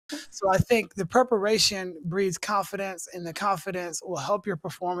So I think the preparation breeds confidence, and the confidence will help your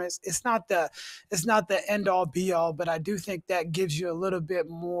performance. It's not the end all be all, but I do think that gives you a little bit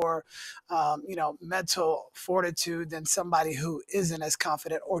more, mental fortitude than somebody who isn't as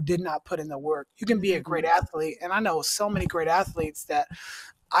confident or did not put in the work. You can be a great Mm, athlete, and I know so many great athletes that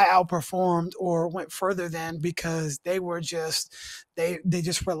I outperformed or went further than because they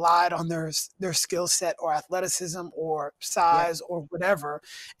just relied on their skill set or athleticism or yep. size or whatever,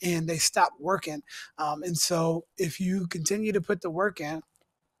 and they stopped working. And so if you continue to put the work in,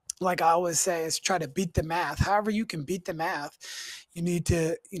 like I always say, is try to beat the math. However you can beat the math, you need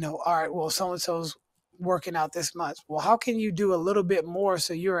to, all right, well, so and so's working out this much. Well, how can you do a little bit more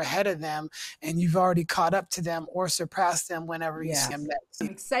so you're ahead of them and you've already caught up to them or surpassed them whenever you see Yeah. them next? I'm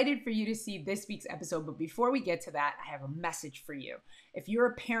excited for you to see this week's episode, but before we get to that, I have a message for you. If you're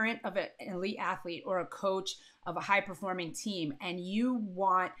a parent of an elite athlete or a coach of a high performing team and you're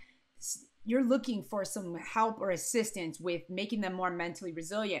looking for some help or assistance with making them more mentally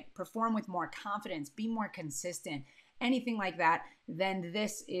resilient, perform with more confidence, be more consistent, anything like that, then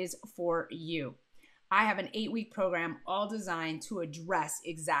this is for you. I have an 8-week program all designed to address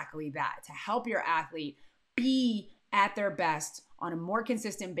exactly that, to help your athlete be at their best on a more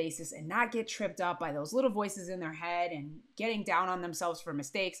consistent basis and not get tripped up by those little voices in their head and getting down on themselves for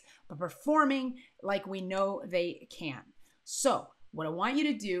mistakes, but performing like we know they can. So, what I want you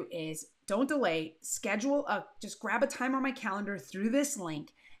to do is don't delay, just grab a time on my calendar through this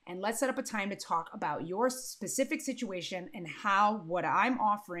link and let's set up a time to talk about your specific situation and how what I'm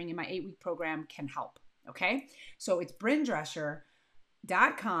offering in my 8-week program can help. Okay. So it's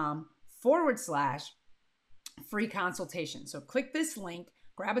brindrescher.com/free consultation. So click this link,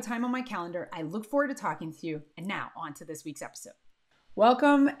 grab a time on my calendar. I look forward to talking to you. And now on to this week's episode.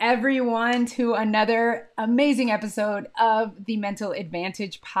 Welcome, everyone, to another amazing episode of the Mental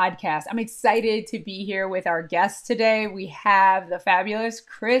Advantage podcast. I'm excited to be here with our guest today. We have the fabulous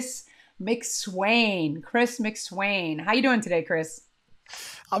Chris McSwain. Chris McSwain. How you doing today, Chris?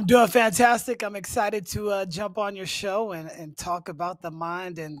 I'm doing fantastic. I'm excited to jump on your show and talk about the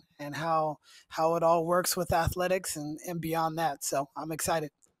mind and how it all works with athletics and beyond that. So I'm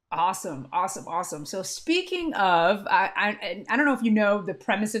excited. Awesome, awesome, awesome. So speaking of, I don't know if you know the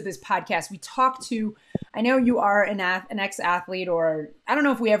premise of this podcast. We talk to, I know you are an ex-athlete, or I don't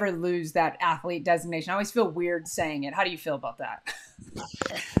know if we ever lose that athlete designation. I always feel weird saying it. How do you feel about that?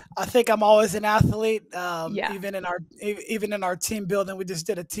 I think I'm always an athlete. Yeah. Even in our team building, we just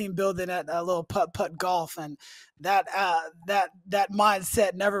did a team building at a little putt putt golf, and that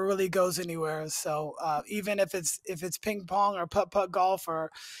mindset never really goes anywhere. So even if it's ping pong or putt putt golf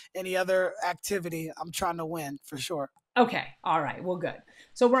or any other activity, I'm trying to win for sure. Okay. All right. Well, good.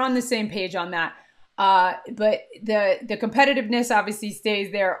 So we're on the same page on that. But the competitiveness obviously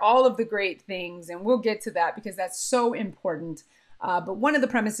stays there. All of the great things, and we'll get to that because that's so important. But one of the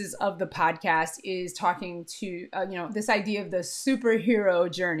premises of the podcast is talking to this idea of the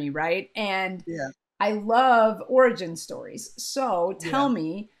superhero journey, right? And Yeah, I love origin stories. So yeah. tell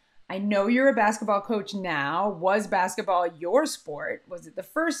me, I know you're a basketball coach now. Was basketball your sport? Was it the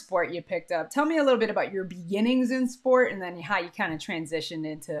first sport you picked up? Tell me a little bit about your beginnings in sport and then how you kind of transitioned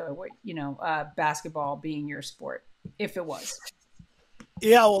into basketball being your sport, if it was.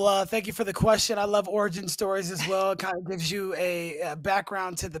 Yeah, well, thank you for the question. I love origin stories as well. It kind of gives you a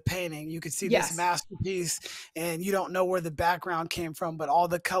background to the painting. You could see this Yes. masterpiece, and you don't know where the background came from, but all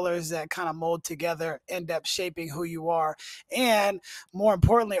the colors that kind of mold together end up shaping who you are. And more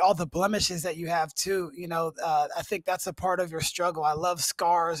importantly, all the blemishes that you have too. I think that's a part of your struggle. I love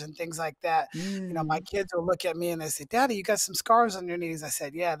scars and things like that. My Mm, kids will look at me and they say, "Daddy, you got some scars on your knees." I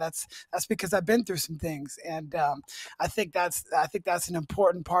said, "Yeah, that's because I've been through some things." And I think that's an important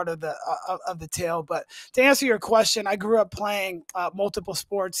part of the tale. But to answer your question, I grew up playing multiple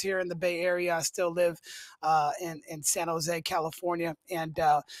sports here in the Bay Area. I still live in San Jose, California, and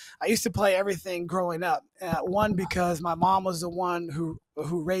I used to play everything growing up. One because my mom was the one who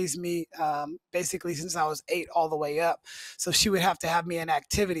raised me basically since I was 8 all the way up. So she would have to have me in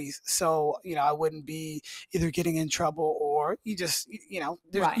activities. So, I wouldn't be either getting in trouble or you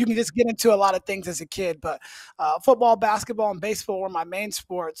right. can just get into a lot of things as a kid. But football, basketball, and baseball were my main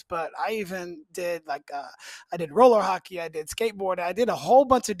sports. But I even did I did roller hockey, I did skateboard, I did a whole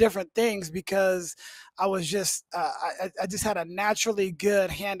bunch of different things because I just had a naturally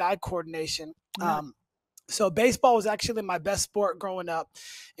good hand-eye coordination. No. So baseball was actually my best sport growing up,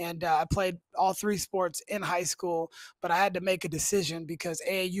 and I played all three sports in high school. But I had to make a decision because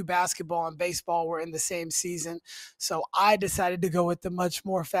AAU basketball and baseball were in the same season. So I decided to go with the much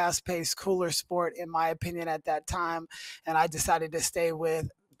more fast-paced, cooler sport, in my opinion, at that time, and I decided to stay with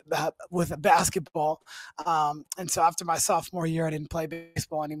with basketball. And so after my sophomore year, I didn't play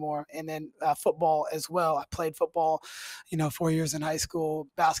baseball anymore. And then football as well. I played football, 4 years in high school,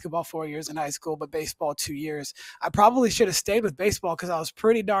 basketball 4 years in high school, but baseball 2 years. I probably should have stayed with baseball because I was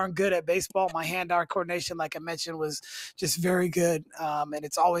pretty darn good at baseball. My hand-eye coordination, like I mentioned, was just very good, and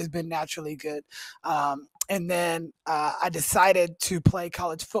it's always been naturally good. And then I decided to play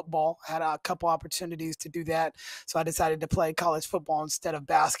college football. I had a couple opportunities to do that, so I decided to play college football instead of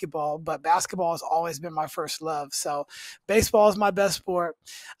basketball. But basketball has always been my first love. So baseball is my best sport.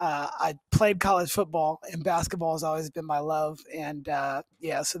 I played college football, and basketball has always been my love. And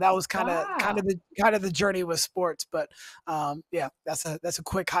yeah, so that was Wow. kind of the journey with sports. But yeah, that's a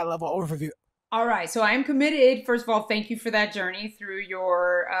quick high level overview. All right. So I am committed. First of all, thank you for that journey through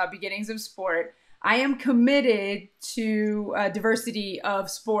your beginnings of sport. I am committed to diversity of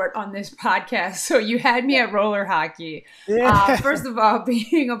sport on this podcast. So you had me at roller hockey. Yeah, First of all,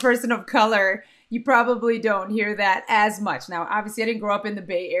 being a person of color, you probably don't hear that as much. Now, obviously, I didn't grow up in the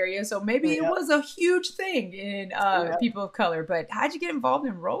Bay Area, so maybe it yeah. was a huge thing in Yeah. people of color. But how'd you get involved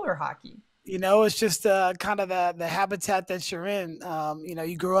in roller hockey? It's just kind of the habitat that you're in.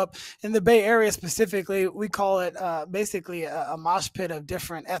 You grew up in the Bay Area specifically. We call it basically a mosh pit of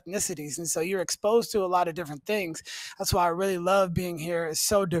different ethnicities, and so you're exposed to a lot of different things. That's why I really love being here. It's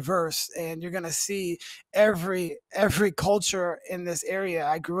so diverse, and you're gonna see every culture in this area.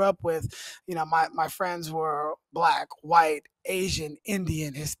 I grew up with, my friends were black, white, Asian,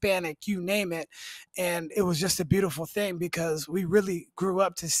 Indian, Hispanic, you name it. And it was just a beautiful thing because we really grew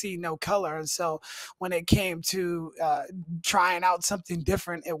up to see no color. And so when it came to trying out something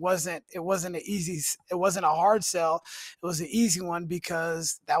different, it wasn't a hard sell. It was an easy one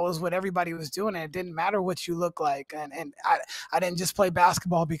because that was what everybody was doing. And it didn't matter what you look like. And I didn't just play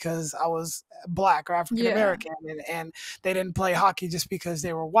basketball because I was black or African Yeah. American, and they didn't play hockey just because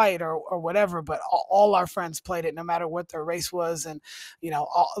they were white or whatever. But all our friends played it, no matter what their race was. And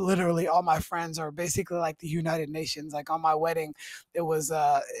literally all my friends are basically like the United Nations. Like on my wedding, it was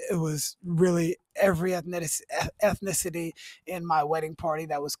really every ethnicity in my wedding party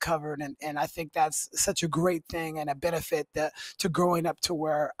that was covered, and I think that's such a great thing and a benefit that to growing up to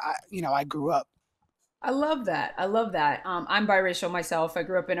where I grew up. I love that. I love that. I'm biracial myself. I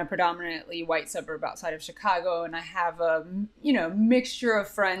grew up in a predominantly white suburb outside of Chicago, and I have a mixture of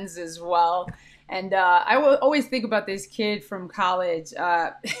friends as well. And I will always think about this kid from college,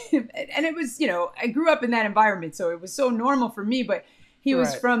 and it was I grew up in that environment, so it was so normal for me. But he was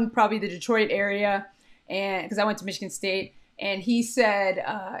Right. from probably the Detroit area, and because I went to Michigan State, and he said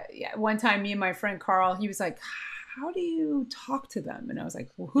yeah, one time, me and my friend Carl, he was like, how do you talk to them? And I was like,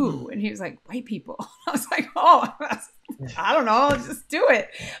 well, who? And he was like, white people. I was like, oh, I don't know, just do it.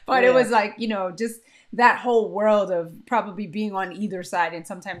 But it Yeah. was like, just that whole world of probably being on either side and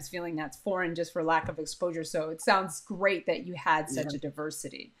sometimes feeling that's foreign just for lack of exposure. So it sounds great that you had such Yeah. a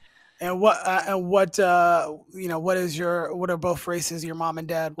diversity. What are both races? Your mom and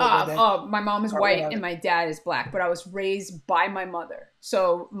dad? What were they? My mom is Or what white are and my dad is black, but I was raised by my mother.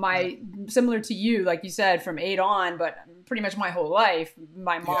 So they? my similar to you, like you said, from 8 on, but pretty much my whole life,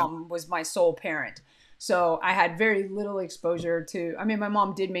 my Yeah. mom was my sole parent. So I had very little exposure to. I mean, my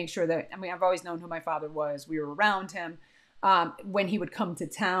mom did make sure that. I mean, I've always known who my father was. We were around him when he would come to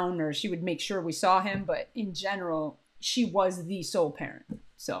town, or she would make sure we saw him. But in general, she was the sole parent.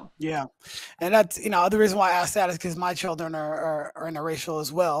 So Yeah, and that's the reason why I asked that is because my children are interracial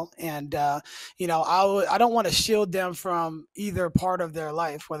as well, and I don't want to shield them from either part of their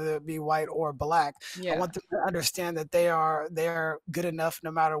life, whether it be white or black. I yeah, want them to understand that they are good enough no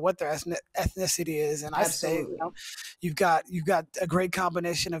matter what their ethnicity is. And I say, absolutely. you've got a great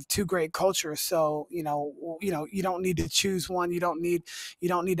combination of two great cultures, so you don't need to choose one. You don't need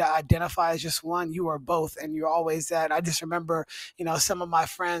to identify as just one. You are both, and you're always that. I just remember some of my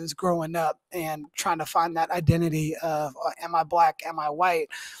friends growing up and trying to find that identity of am I black, am I white?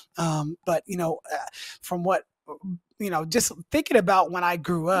 But from what just thinking about when I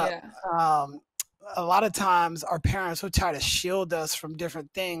grew up, Yeah, um, a lot of times our parents would try to shield us from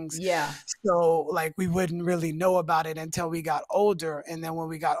different things, yeah, so like we wouldn't really know about it until we got older. And then when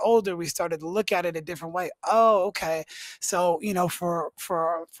we got older, we started to look at it a different way. Oh, okay. So for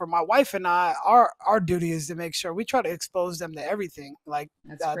my wife and I, our duty is to make sure we try to expose them to everything. Like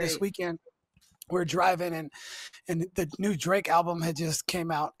that's this great. weekend we're driving, and the new Drake album had just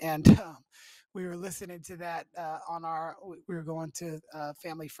came out, and we were listening to that we were going to a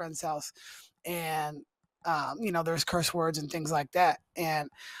family friend's house, and there's curse words and things like that. And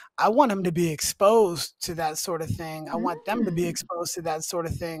I want them to be exposed to that sort of thing. I want them to be Mm. exposed to that sort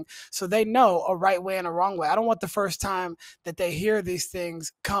of thing so they know a right way and a wrong way. I don't want the first time that they hear these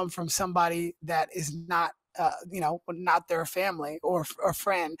things come from somebody that is not not their family or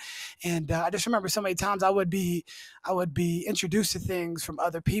friend. And I just remember so many times I would be introduced to things from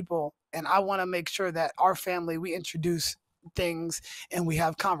other people, and I want to make sure that our family we introduce things and we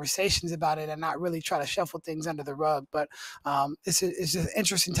have conversations about it and not really try to shuffle things under the rug. But it's just an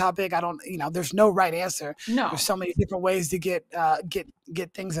interesting topic. I don't, there's no right answer. There's No. so many different ways to get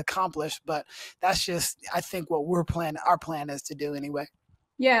things accomplished. But that's just, I think, what our plan is to do anyway.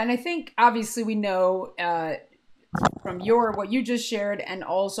 Yeah, and I think obviously we know from your what you just shared, and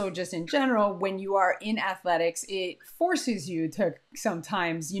also just in general, when you are in athletics, it forces you to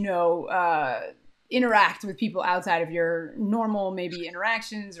sometimes, interact with people outside of your normal maybe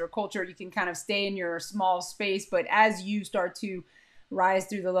interactions or culture. You can kind of stay in your small space, but as you start to rise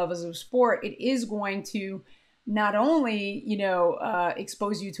through the levels of sport, it is going to not only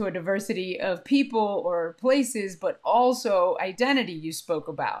expose you to a diversity of people or places, but also identity you spoke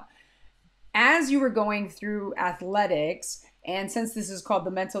about as you were going through athletics. And since this is called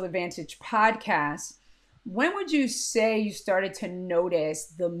the Mental Advantage podcast, when would you say you started to notice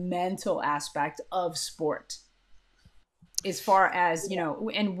the mental aspect of sport, as far as,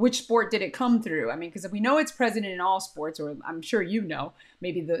 and which sport did it come through? I mean, because we know it's present in all sports, or I'm sure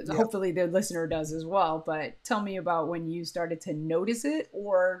maybe Yeah. hopefully the listener does as well. But tell me about when you started to notice it,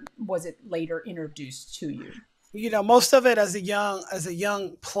 or was it later introduced to you? Most of it as a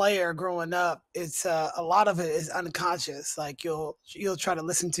young player growing up, it's a lot of it is unconscious. Like you'll try to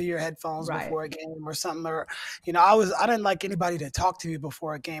listen to your headphones Right. before a game or something. Or I didn't like anybody to talk to me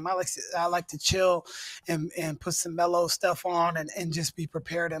before a game. I like to chill and put some mellow stuff on and just be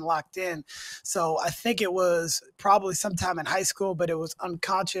prepared and locked in. So I think it was probably sometime in high school, but it was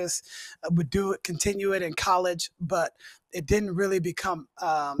unconscious. I would continue it in college, but it didn't really become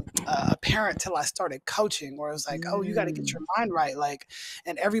apparent till I started coaching, where it was like, oh, you got to get Mm, your mind right, like,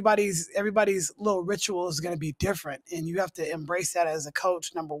 and everybody's little ritual is going to be different, and you have to embrace that as a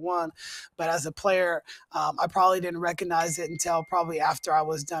coach, number one. But as a player, I probably didn't recognize it until probably after I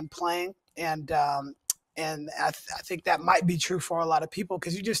was done playing, and I think that might be true for a lot of people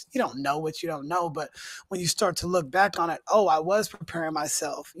because you don't know what you don't know. But when you start to look back on it, oh, I was preparing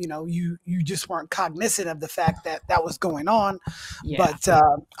myself. You just weren't cognizant of the fact that that was going on. yeah. But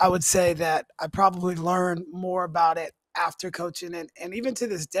I would say that I probably learned more about it after coaching, and even to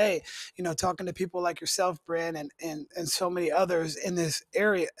this day, talking to people like yourself, Bryn, and so many others in this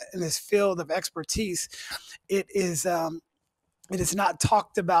area, in this field of expertise. It is it is not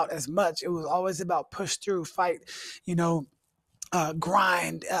talked about as much. It was always about push through, fight, you know,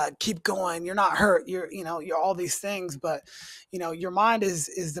 grind, keep going. You're not hurt. You're all these things, but your mind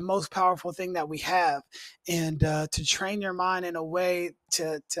is the most powerful thing that we have, and to train your mind in a way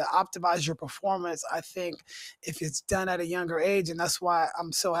to optimize your performance. I think if it's done at a younger age, and that's why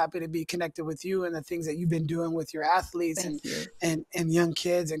I'm so happy to be connected with you and the things that you've been doing with your athletes and Thank you. and young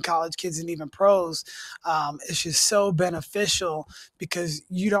kids and college kids and even pros. It's just so beneficial because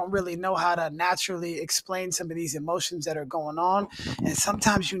you don't really know how to naturally explain some of these emotions that are going on, and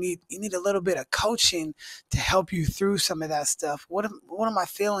sometimes you need a little bit of coaching to help you through some of that stuff. What am I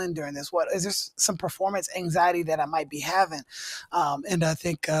feeling during this? What is there some performance anxiety that I might be having? And I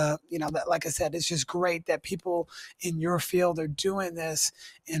think that, like I said, it's just great that people in your field are doing this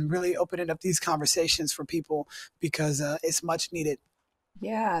and really opening up these conversations for people because it's much needed.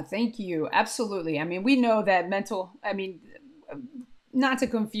 Yeah, thank you. Absolutely. I mean, we know that not to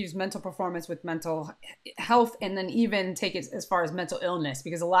confuse mental performance with mental health, and then even take it as far as mental illness,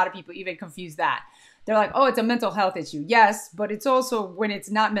 because a lot of people even confuse that. They're like, oh, it's a mental health issue. Yes, but it's also, when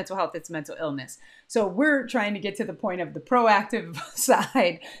it's not mental health, it's mental illness. So we're trying to get to the point of the proactive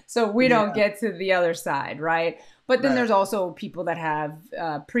side so we don't Yeah, get to the other side, right? But then right. there's also people that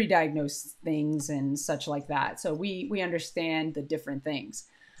have pre-diagnosed things and such like that. So we understand the different things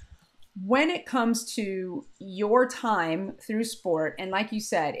when it comes to your time through sport. And like you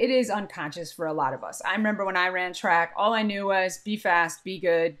said, it is unconscious for a lot of us. I remember when I ran track, all I knew was be fast, be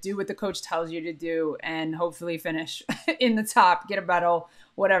good, do what the coach tells you to do, and hopefully finish in the top, get a medal,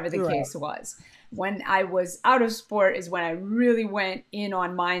 whatever the Right, case was. When I was out of sport is when I really went in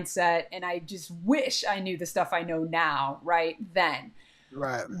on mindset, and I just wish I knew the stuff I know now right then.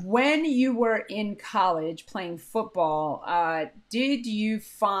 right. When you were in college playing football, did you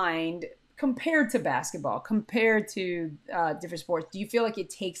find, compared to basketball, compared to different sports, do you feel like it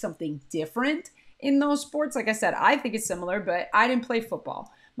takes something different in those sports? Like I said, I think it's similar, but I didn't play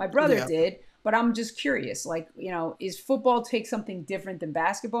football. My brother Yeah. did. But I'm just curious, like, is football take something different than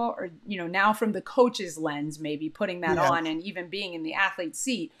basketball? Or, now from the coach's lens, maybe putting that Yeah. on and even being in the athlete's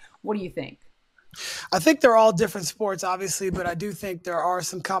seat, what do you think? I think they're all different sports, obviously, but I do think there are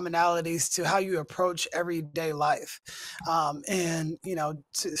some commonalities to how you approach everyday life. And,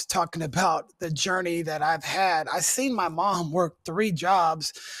 just talking about the journey that I've had, I've seen my mom work three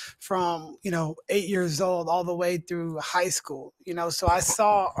jobs from, 8 years old all the way through high school, so I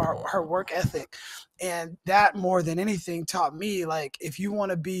saw her work ethic. And that more than anything taught me, like, if you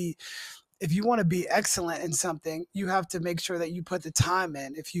want to be excellent in something, you have to make sure that you put the time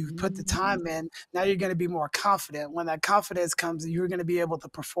in. If you put the Mm, time in, now you're going to be more confident. When that confidence comes, you're going to be able to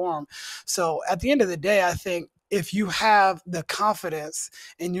perform. So at the end of the day, I think if you have the confidence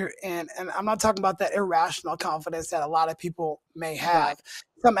and I'm not talking about that irrational confidence that a lot of people may right, have.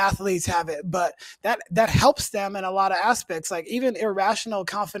 Some athletes have it, but that helps them in a lot of aspects. Like even irrational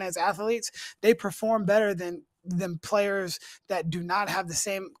confidence athletes, they perform better than players that do not have the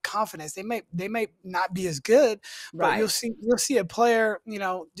same confidence. They may not be as good, but you'll right. see a player,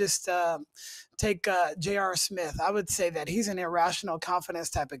 just take J.R. Smith. I would say that he's an irrational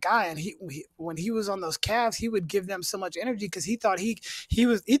confidence type of guy, and when he was on those Cavs, he would give them so much energy because he thought he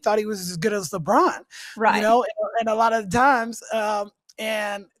was as good as LeBron, Right. and a lot of times.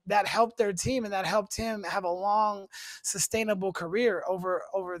 And that helped their team, and that helped him have a long, sustainable career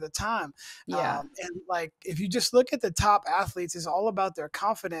over the time. Yeah. And like, if you just look at the top athletes, it's all about their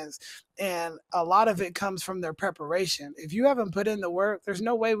confidence. And a lot of it comes from their preparation. If you haven't put in the work, there's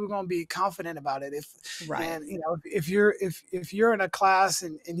no way we're going to be confident about it. Right. If you're in a class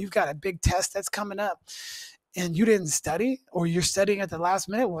and you've got a big test that's coming up, and you didn't study or you're studying at the last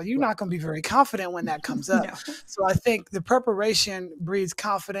minute, well, you're Right. not going to be very confident when that comes up. No. So I think the preparation breeds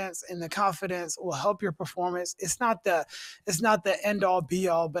confidence, and the confidence will help your performance. It's not the end all be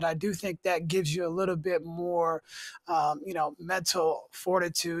all, but I do think that gives you a little bit more, mental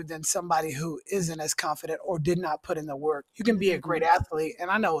fortitude than somebody who isn't as confident or did not put in the work. You can be a great Mm, athlete,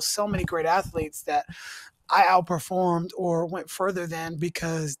 and I know so many great athletes that I outperformed or went further than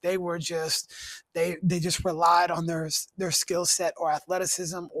because they just relied on their skill set or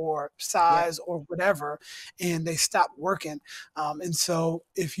athleticism or yeah. size or whatever, and they stopped working. And so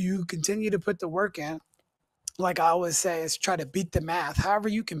if you continue to put the work in, like I always say, is try to beat the math. However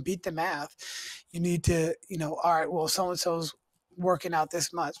you can beat the math, you need to, all right, well, so and so's working out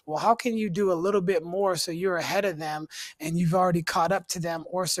this much. Well, how can you do a little bit more so you're ahead of them and you've already caught up to them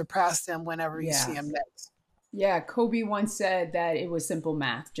or surpassed them whenever you see Yeah. them next? Yeah, Kobe once said that it was simple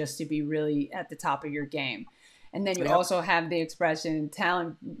math just to be really at the top of your game. And then you Yep. also have the expression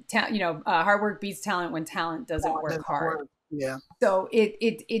hard work beats talent when talent doesn't Talent work doesn't hard. work. Yeah. So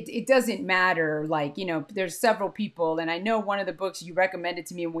it doesn't matter. Like, there's several people, and I know one of the books you recommended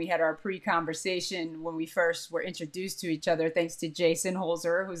to me when we had our pre-conversation when we first were introduced to each other, thanks to Jason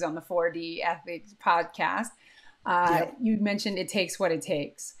Holzer, who's on the 4D Ethics podcast. Yep. You mentioned It Takes What It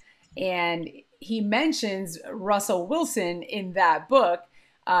Takes. And he mentions Russell Wilson in that book.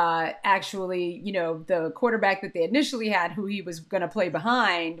 Actually, the quarterback that they initially had, who he was going to play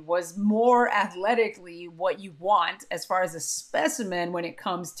behind, was more athletically what you want as far as a specimen when it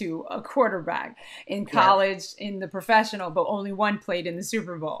comes to a quarterback in Right. college, in the professional, but only one played in the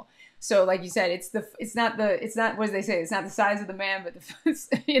Super Bowl. So, like you said, it's not what do they say? It's not the size of the man, but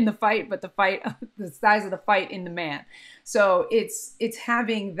in the fight, but the size of the fight in the man. So it's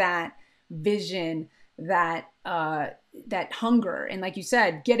having that vision, that hunger, and like you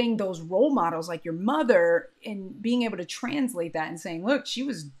said, getting those role models like your mother, and being able to translate that and saying, look, she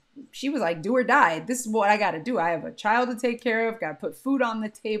was like, do or die. This is what I got to do. I have a child to take care of, got to put food on the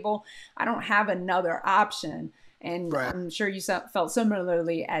table. I don't have another option. And Right. I'm sure you felt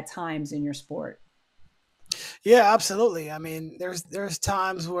similarly at times in your sport. Yeah, absolutely. I mean, there's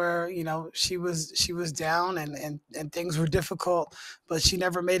times where she was down and things were difficult, but she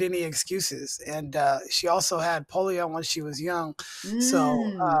never made any excuses. And she also had polio when she was young, so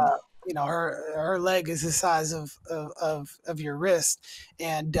Mm, her leg is the size of your wrist,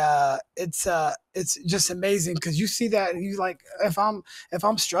 and it's just amazing because you see that and you like if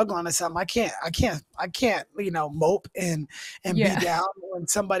I'm struggling or something, I can't mope and be yeah. down when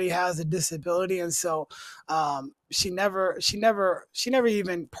somebody has a disability. And so she never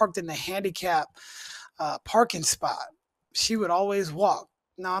even parked in the handicap parking spot. She would always walk.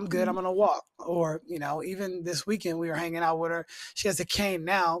 No, I'm good. I'm gonna walk. Or even this weekend we were hanging out with her. She has a cane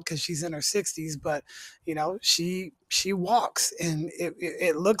now because she's in her 60s, but she walks, and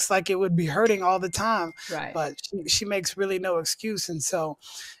it looks like it would be hurting all the time, Right. but she makes really no excuse. And so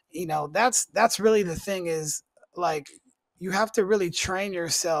that's really the thing is, like, you have to really train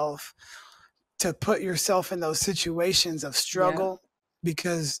yourself to put yourself in those situations of Yeah. struggle,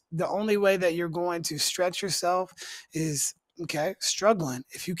 because the only way that you're going to stretch yourself is, okay, struggling.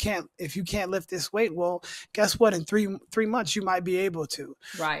 If you can't lift this weight, well, guess what? In three months you might be able to.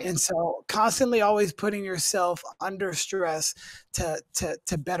 Right. And so constantly always putting yourself under stress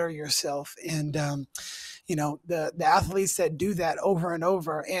to better yourself. And the athletes that do that over and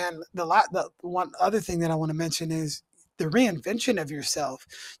over. And the one other thing that I want to mention is the reinvention of yourself.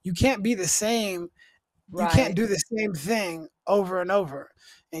 You can't be the same. You can't Right. do the same thing over and over.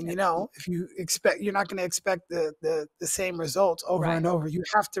 And if you're not going to expect the same results over Right. and over. You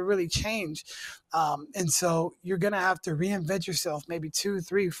have to really change, and so you're going to have to reinvent yourself maybe two,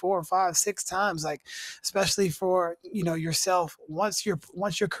 three, four, five, six times. Like, especially for yourself, once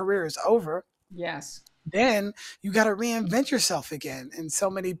your career is over, Yes. then you got to reinvent yourself again. And so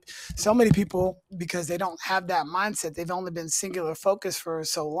many people, because they don't have that mindset, they've only been singular focused for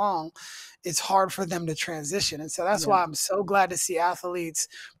so long, it's hard for them to transition. And so that's Yeah. why I'm so glad to see athletes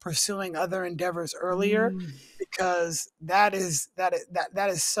pursuing other endeavors earlier, Mm. because that is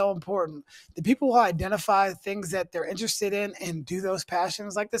so important. The people who identify things that they're interested in and do those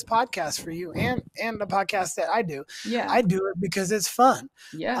passions, like this podcast for you, and the podcast that Yeah. I do it because it's fun.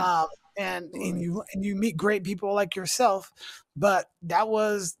 Yeah. um, and Absolutely. you meet great people like yourself. But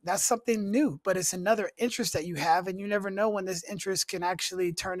that's something new, but it's another interest that you have, and you never know when this interest can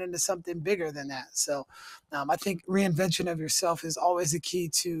actually turn into something bigger than that. So I think reinvention of yourself is always the key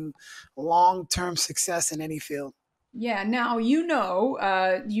to long-term success in any field. Yeah, now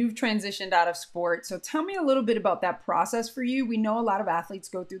you've transitioned out of sport. So tell me a little bit about that process for you. We know a lot of athletes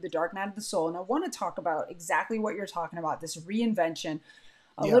go through the dark night of the soul, and I want to talk about exactly what you're talking about, this reinvention,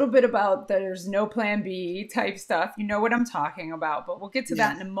 a Yeah. little bit about there's no plan B type stuff. You know what I'm talking about, but we'll get to Yeah.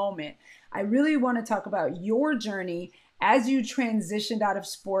 that in a moment. I really want to talk about your journey as you transitioned out of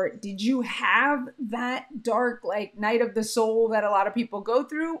sport. Did you have that dark, like, night of the soul that a lot of people go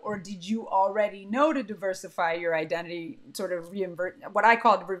through, or did you already know to diversify your identity, sort of reinvert what I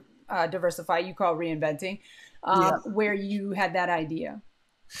call diversify, you call reinventing, Yeah. where you had that idea?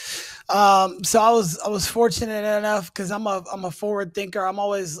 So I was fortunate enough because I'm a forward thinker. I'm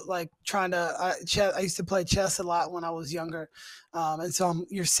always like trying to. I used to play chess a lot when I was younger, and so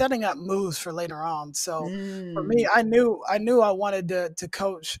you're setting up moves for later on. So for me, Mm, I knew I wanted to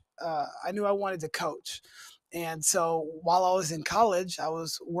coach. I knew I wanted to coach. And so while I was in college, I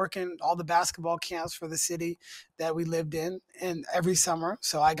was working all the basketball camps for the city that we lived in, and every summer.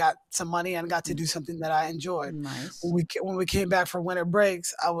 So I got some money and got to do something that I enjoyed. nice. When we came back for winter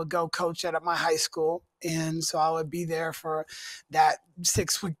breaks, I would go coach at my high school, and so I would be there for that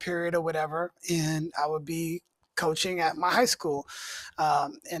 6 week period or whatever, and I would be coaching at my high school,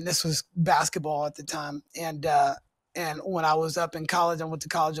 and this was basketball at the time. And when I was up in college, I went to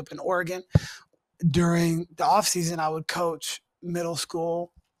college up in Oregon. During the off season, I would coach middle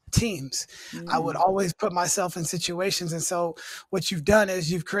school teams. I would Mm, always put myself in situations. And so what you've done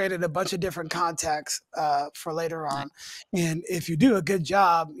is you've created a bunch of different contacts for later on. And if you do a good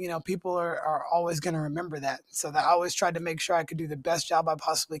job, people are always going to remember that. So that I always tried to make sure I could do the best job I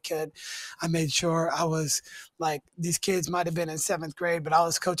possibly could. I made sure I was like, these kids might have been in seventh grade, but I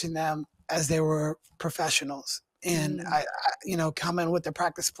was coaching them as they were professionals. And mm, come in with the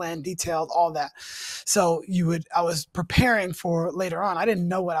practice plan, detailed, all that. So I was preparing for later on. I didn't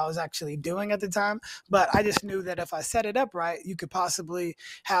know what I was actually doing at the time, but I just knew that if I set it up right, you could possibly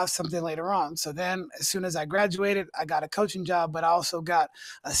have something later on. So then as soon as I graduated, I got a coaching job, but I also got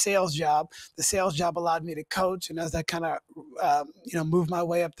a sales job. The sales job allowed me to coach. And as I kind of, moved my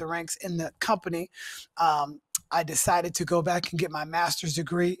way up the ranks in the company, I decided to go back and get my master's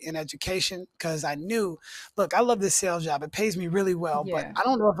degree in education because I knew, look, I love this sales job. It pays me really well, but yeah. I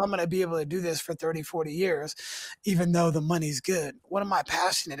don't know if I'm going to be able to do this for 30, 40 years, even though the money's good. What am I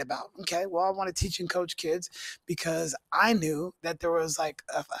passionate about? Okay, well, I want to teach and coach kids because I knew that there was like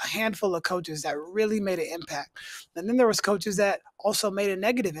a handful of coaches that really made an impact. And then there was coaches that also made a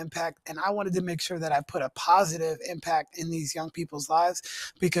negative impact. And I wanted to make sure that I put a positive impact in these young people's lives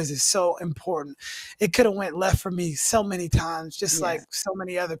because it's so important. It could have went left for me so many times, just Yeah. like so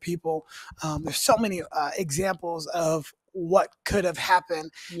many other people. There's so many examples of what could have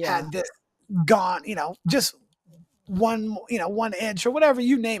happened Yeah. had this gone, just one inch or whatever,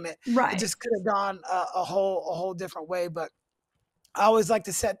 you name it. It Right. just could have gone a whole different way. But I always like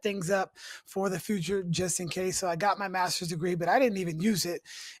to set things up for the future just in case. So I got my master's degree, but I didn't even use it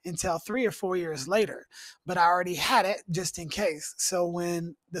until 3 or 4 years later. But I already had it just in case. So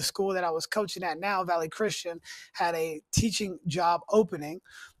when the school that I was coaching at now, Valley Christian, had a teaching job opening,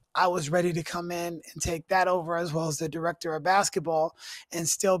 I was ready to come in and take that over as well as the director of basketball and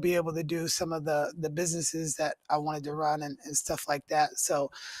still be able to do some of the businesses that I wanted to run and stuff like that.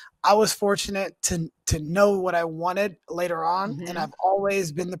 So I was fortunate to know what I wanted later on, and Mm-hmm. I've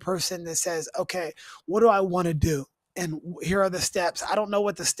always been the person that says, "Okay, what do I want to do?" And here are the steps. I don't know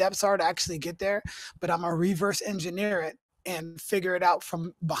what the steps are to actually get there, but I'm gonna reverse engineer it and figure it out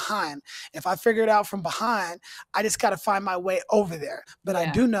from behind. If I figure it out from behind, I just got to find my way over there. But I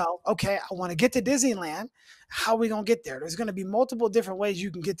Yeah. do know, okay, I want to get to Disneyland. How are we gonna get there? There's gonna be multiple different ways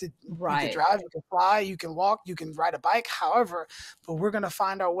you can get to. You could Right. drive, you can fly, you can walk, you can ride a bike. However, but we're gonna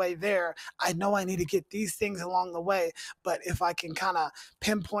find our way there. I know I need to get these things along the way, but if I can kind of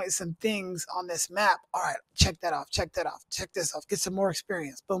pinpoint some things on this map, all right, check that off, check that off, check this off, get some more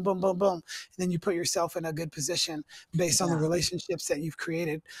experience. Boom, boom, boom, boom, and then you put yourself in a good position based on the Yeah. relationships that you've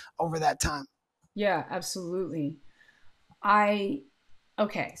created over that time. Yeah, absolutely. I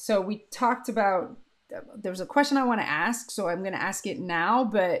Okay, so we talked about there was a question I want to ask, so I'm going to ask it now,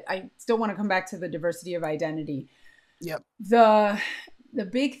 but I still want to come back to the diversity of identity. Yep. The the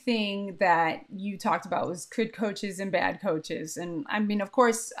big thing that you talked about was good coaches and bad coaches. And I mean, of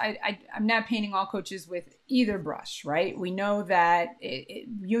course, I'm not painting all coaches with either brush, right? We know that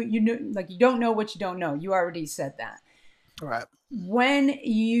you know, like, you don't know what you don't know. You already said that. All right. When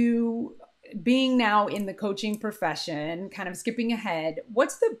you being now in the coaching profession, kind of skipping ahead,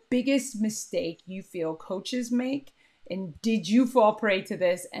 what's the biggest mistake you feel coaches make? And did you fall prey to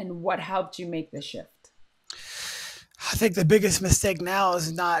this? And what helped you make the shift? I think the biggest mistake now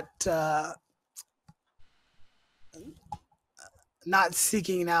is not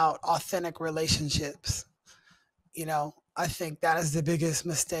seeking out authentic relationships. I think that is the biggest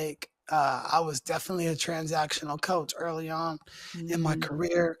mistake. I was definitely a transactional coach early on in my Mm,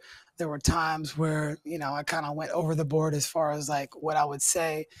 career. There were times where, I kind of went over the board as far as like what I would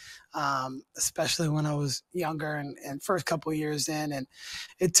say, especially when I was younger and first couple of years in. And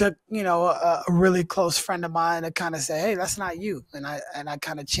it took, a really close friend of mine to kind of say, "Hey, that's not you." And I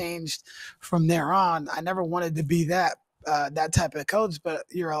kind of changed from there on. I never wanted to be that type of coach, but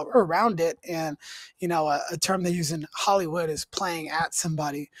you're around it. And, a term they use in Hollywood is playing at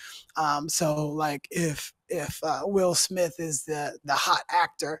somebody. So like if Will Smith is the hot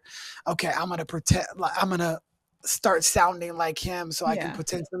actor, okay, I'm gonna pretend like I'm gonna start sounding like him so I can yeah.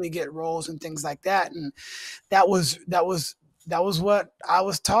 potentially get roles and things like that. And that was that was that was what I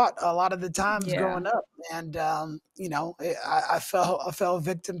was taught a lot of the times Yeah. growing up. And I fell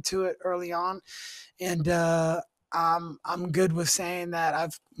victim to it early on. And I'm good with saying that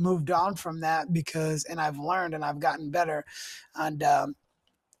I've moved on from that and I've learned and I've gotten better. And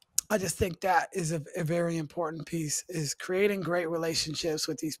I just think that is a very important piece is creating great relationships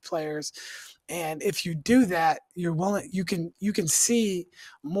with these players. And if you do that, you can see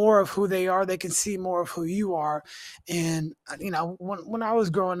more of who they are. They can see more of who you are. And when I was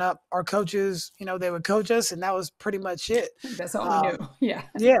growing up, our coaches, they would coach us, and that was pretty much it. That's all we knew. Um, Yeah.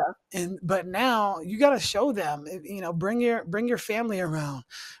 yeah, but now you got to show them. Bring your family around,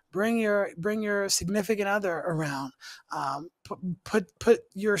 bring your significant other around. Put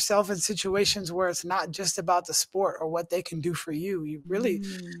yourself in situations where it's not just about the sport or what they can do for you.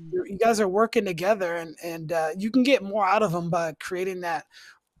 Mm, You guys are working together, and you can get more out of them by creating that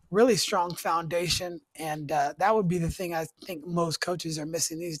really strong foundation. And that would be the thing I think most coaches are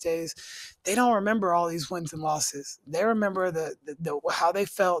missing these days. They don't remember all these wins and losses. They remember the how they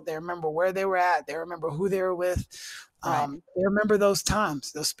felt. They remember where they were at. They remember who they were with. right. They remember those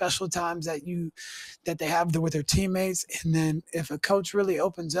times, those special times that they have with their teammates. And then if a coach really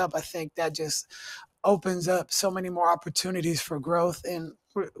opens up, I think that just opens up so many more opportunities for growth. And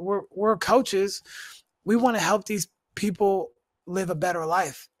we're coaches. We want to help these people live a better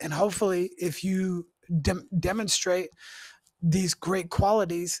life. And hopefully, if you demonstrate these great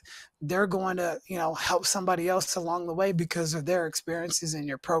qualities, they're going to, help somebody else along the way because of their experiences in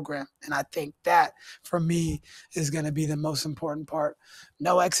your program. And I think that for me is going to be the most important part.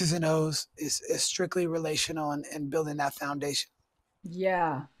 No X's and O's is strictly relational and building that foundation.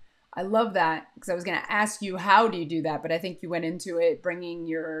 Yeah. I love that because I was going to ask you, how do you do that? But I think you went into it bringing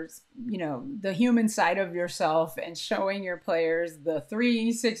the human side of yourself and showing your players the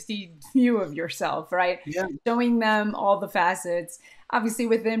 360 view of yourself, right? Yeah. Showing them all the facets. Obviously,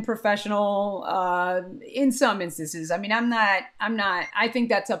 within professional, in some instances, I mean, I think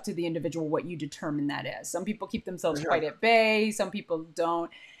that's up to the individual what you determine that as. Some people keep For themselves sure. quite at bay, some people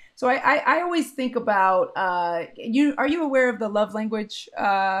don't. So I always think about you. Are you aware of the love language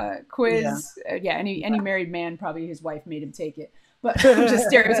Yeah. quiz? Yeah, any married man, probably his wife made him take it. But I'm just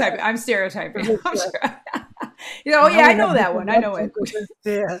stereotyping. I'm stereotyping. For I'm sure. sure. Oh You know, yeah, I we have know that different one. I love know it. languages.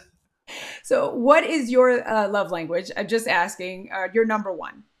 Yeah. So, what is your love language? I'm just asking. Your number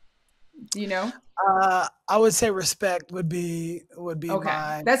one. Do you know? I would say respect Okay,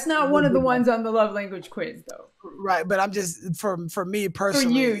 that's not one of the would be my ones on the love language quiz, though. right. But I'm just for me For you,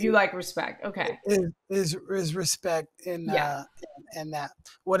 personally you like respect. Okay. is respect Yeah. in that.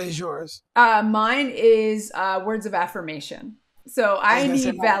 What is yours? Mine is words of affirmation. So I was I gonna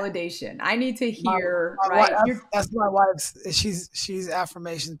say need validation. I need to hear, my wife. right? You're That's my wife's. She's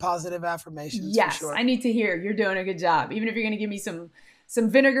affirmations, positive affirmations for yes, sure. I need to hear you're doing a good job. Even if you're going to give me some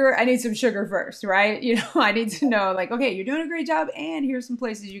vinegar, I need some sugar first, right? I need to know like, okay, you're doing a great job and here's some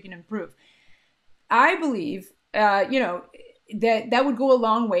places you can improve. I believe that would go a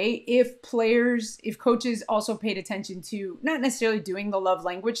long way if coaches also paid attention to not necessarily doing the love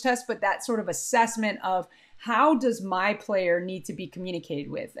language test, but that sort of assessment of how does my player need to be communicated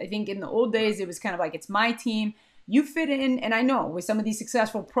with. I think in the old days it was kind of like it's my team, you fit in. And I know with some of these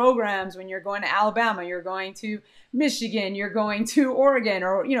successful programs, when you're going to Alabama, you're going to Michigan, you're going to Oregon,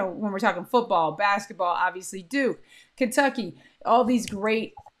 or when we're talking football, basketball, obviously Duke, Kentucky, all these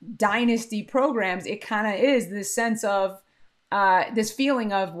great dynasty programs, it kind of is this sense of this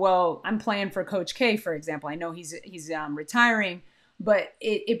feeling of, well, I'm playing for Coach K, for example. I know he's retiring, but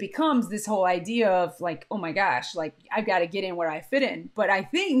it becomes this whole idea of like, oh my gosh, like I've got to get in where I fit in. But I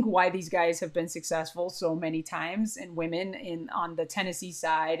think why these guys have been successful so many times, and women in on the Tennessee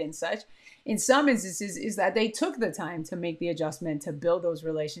side and such, in some instances, is that they took the time to make the adjustment to build those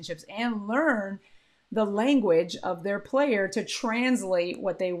relationships and learn the language of their player to translate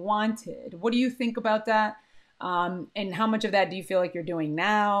what they wanted. What do you think about that? And how much of that do you feel like you're doing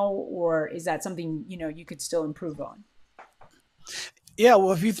now, or is that something you could still improve on? Yeah,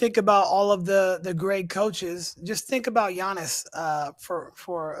 well, if you think about all of the great coaches, just think about Giannis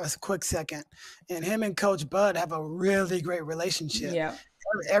for a quick second, and him and Coach Bud have a really great relationship. Yeah,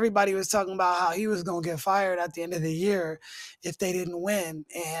 Everybody was talking about how he was going to get fired at the end of the year if they didn't win,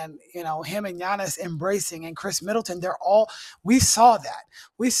 and him and Giannis embracing, and Chris Middleton, we saw that.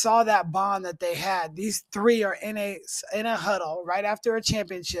 We saw that bond that they had. These three are in a huddle right after a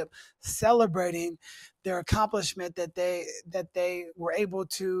championship, celebrating their accomplishment that they were able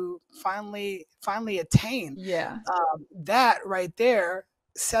to finally attain. yeah, That right there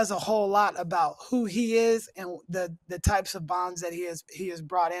says a whole lot about who he is and the types of bonds that he has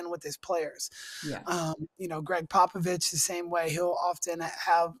brought in with his players. yeah, Greg Popovich the same way. He'll often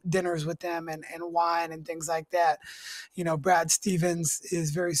have dinners with them and wine and things like that. Brad Stevens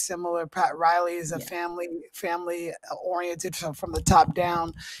is very similar. Pat Riley is a yeah, family oriented from the top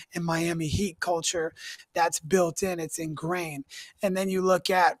down, in Miami Heat culture. That's built in. It's ingrained. And then you look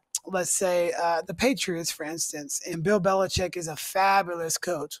at, let's say, the Patriots, for instance, and Bill Belichick is a fabulous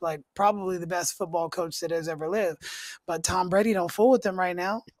coach, like probably the best football coach that has ever lived. But Tom Brady don't fool with them right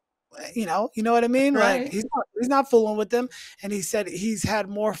now. You know what I mean? Like right. he's not fooling with them. And he said he's had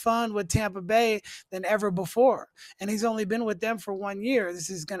more fun with Tampa Bay than ever before. And he's only been with them for 1 year. This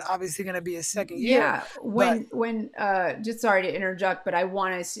is obviously gonna be his second year. Yeah, But when just sorry to interject, but I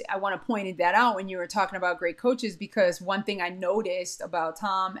want to point that out when you were talking about great coaches, because one thing I noticed about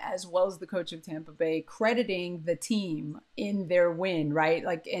Tom, as well as the coach of Tampa Bay, crediting the team in their win, right?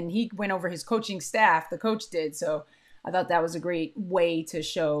 Like, and he went over his coaching staff, the coach did. So I thought that was a great way to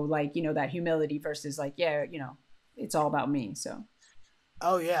show, like, that humility versus like, yeah, it's all about me. So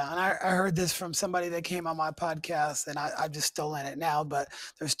oh yeah, and I heard this from somebody that came on my podcast, and I've just stolen it now. But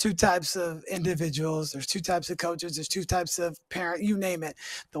there's two types of individuals. There's two types of coaches. There's two types of parent. You name it.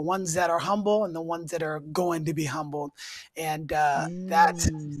 The ones that are humble and the ones that are going to be humbled. And mm,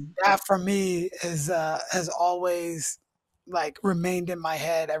 that for me has always like remained in my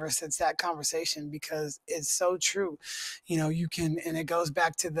head ever since that conversation, because it's so true. You can, and it goes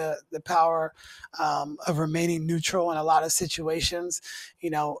back to the power of remaining neutral in a lot of situations.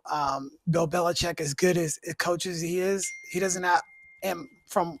 Bill Belichick, as good as a coach as he is, he doesn't have, and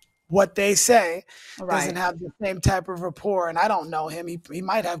from what they say, doesn't right. have the same type of rapport. And I don't know him. He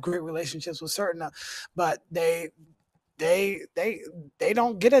might have great relationships with certain, but they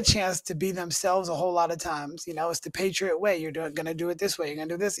don't get a chance to be themselves a whole lot of times. It's the Patriot way. You're going to do it this way. You're going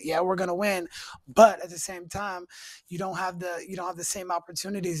to do this. Yeah, we're going to win, but at the same time, you don't have the same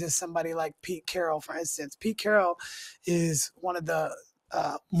opportunities as somebody like Pete Carroll, for instance. Pete Carroll is one of the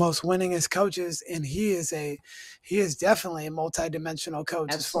most winningest coaches, and he is definitely a multidimensional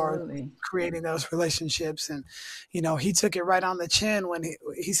coach as far as Absolutely. creating those relationships. And he took it right on the chin when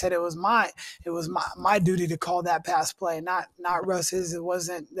he said it was my duty to call that pass play, not Russ's. It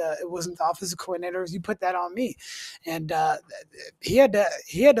wasn't the offensive coordinators. You put that on me, and he had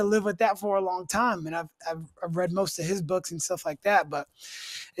to live with that for a long time. And I've read most of his books and stuff like that, but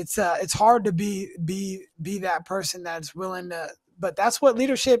it's hard to be that person that's willing to. But that's what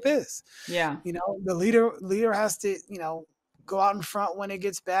leadership is. Yeah. The leader has to go out in front when it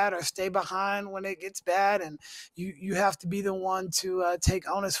gets bad, or stay behind when it gets bad, and you have to be the one to take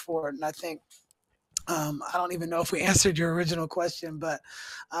onus for it. And I think I don't even know if we answered your original question, but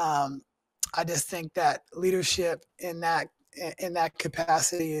um, I just think that leadership in that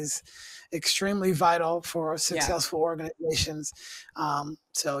capacity is extremely vital for Yeah. successful organizations.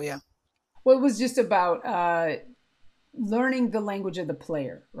 So yeah. Well, it was just about learning the language of the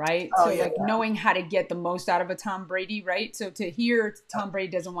player, right? Oh So yeah. like knowing how to get the most out of a Tom Brady, right? So to hear Tom Brady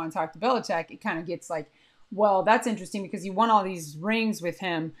doesn't want to talk to Belichick, it kind of gets like, well, that's interesting because you won all these rings with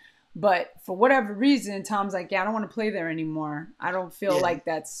him, but for whatever reason, Tom's like, yeah, I don't want to play there anymore. I don't feel Yeah. like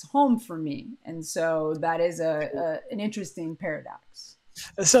that's home for me, and so that is an interesting paradox.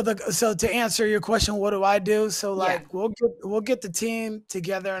 So to answer your question, what do I do? So Yeah. like we'll get the team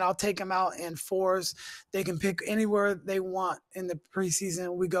together, and I'll take them out in fours. They can pick anywhere they want in the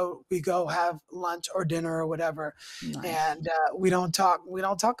preseason. We go have lunch or dinner or whatever, Nice. and we don't talk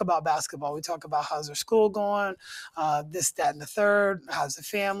about basketball. We talk about how's their school going, this, that, and the third. How's the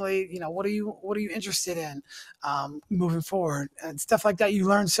family? What are you interested in moving forward, and stuff like that. You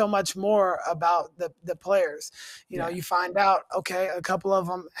learn so much more about the players. Yeah. You find out, okay, a couple of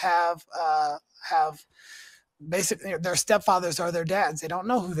them have basically their stepfathers are their dads. They don't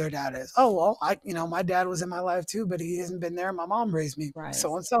know who their dad is. Oh well, my dad was in my life too, but he hasn't been there. My mom raised me, Right.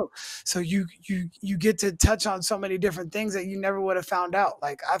 so and so. So you get to touch on so many different things that you never would have found out.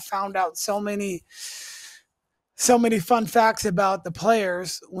 Like I found out so many fun facts about the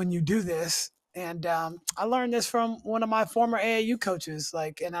players when you do this. And I learned this from one of my former AAU coaches.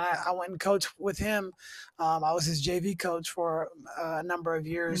 And I went and coached with him. I was his JV coach for a number of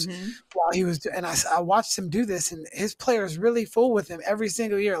years Mm-hmm. while he was, and I watched him do this. And his players really fool with him every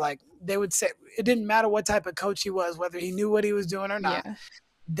single year. Like they would say, it didn't matter what type of coach he was, whether he knew what he was doing or not. Yeah.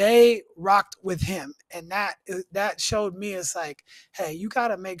 They rocked with him, and that showed me, it's like, hey, you got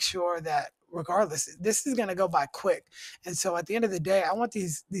to make sure that regardless, this is going to go by quick. And so at the end of the day, I want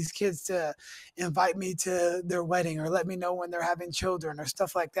these kids to invite me to their wedding, or let me know when they're having children or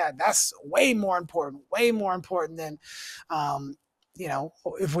stuff like that. That's way more important than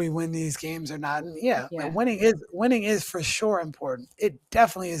if we win these games or not. And yeah, Yeah. winning is for sure important. It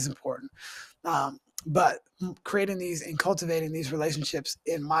definitely is important. But creating these and cultivating these relationships,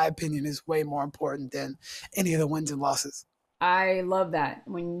 in my opinion, is way more important than any of the wins and losses. I love that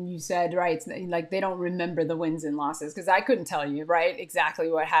when you said, right, it's like they don't remember the wins and losses because I couldn't tell you, right, exactly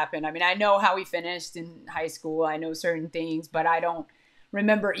what happened. I mean, I know how we finished in high school. I know certain things, but I don't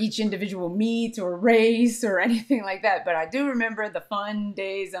remember each individual meet or race or anything like that. But I do remember the fun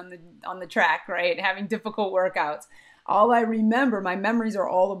days on the track, right, having difficult workouts. All I remember, my memories are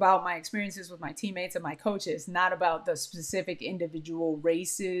all about my experiences with my teammates and my coaches, not about the specific individual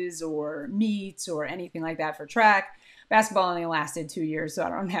races or meets or anything like that for track. Basketball only lasted 2 years, so I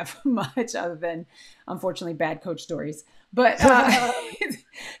don't have much other than, unfortunately, bad coach stories. But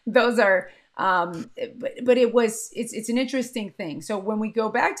those are, but it's an interesting thing. So when we go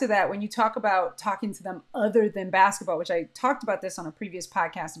back to that, when you talk about talking to them other than basketball, which I talked about this on a previous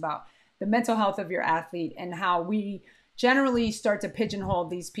podcast about the mental health of your athlete and how we generally start to pigeonhole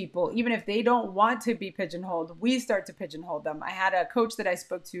these people, even if they don't want to be pigeonholed, we start to pigeonhole them. I had a coach that I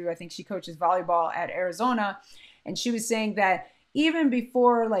spoke to, I think she coaches volleyball at Arizona, and she was saying that even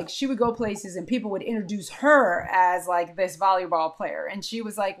before, like, she would go places and people would introduce her as like this volleyball player, and she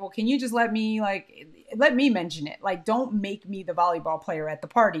was like, well, can you just let me mention it, like, don't make me the volleyball player at the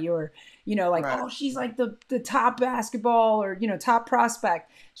party, or like, Right. oh, she's like the top basketball, or top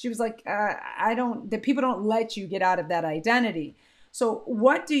prospect. She was like, I don't, the people don't let you get out of that identity. So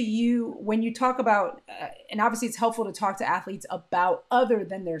what do you, when you talk about, and obviously it's helpful to talk to athletes about other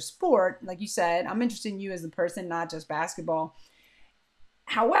than their sport, like you said, I'm interested in you as a person, not just basketball.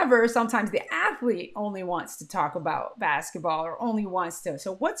 However, sometimes the athlete only wants to talk about basketball or only wants to.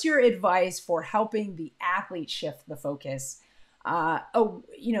 So what's your advice for helping the athlete shift the focus,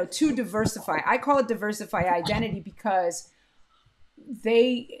 to diversify? I call it diversify identity because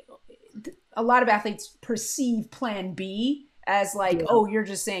they, a lot of athletes perceive plan B as like, Yeah. oh, you're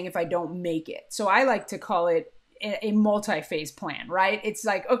just saying if I don't make it. So I like to call it a multi-phase plan, right? It's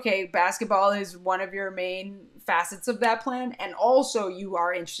like, okay, basketball is one of your main facets of that plan. And also you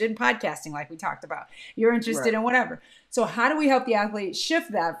are interested in podcasting, like we talked about. You're Right. interested in whatever. So how do we help the athlete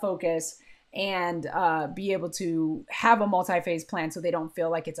shift that focus and be able to have a multi-phase plan so they don't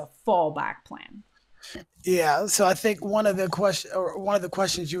feel like it's a fallback plan? Yeah, so I think one of the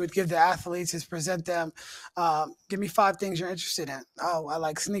questions you would give the athletes is present them, give me five things you're interested in. Oh, I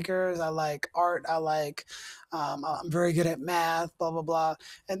like sneakers, I like art, I'm very good at math, blah blah blah.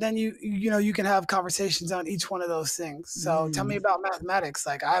 And then you can have conversations on each one of those things. So tell me Mm, about mathematics.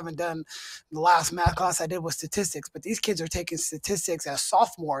 Like I haven't done the last math class I did was statistics, but these kids are taking statistics as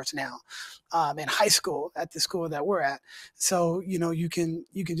sophomores now, in high school at the school that we're at. So you can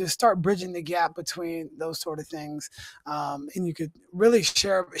just start bridging the gap between those sort of things, and you could really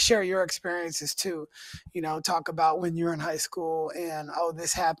share your experiences too. Talk about when you're in high school and oh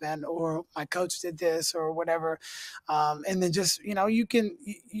this happened or my coach did this or whatever, and then just you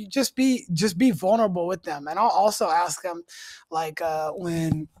just be vulnerable with them. And I'll also ask them like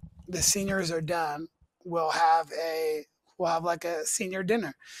when the seniors are done, we'll have a we'll have like a senior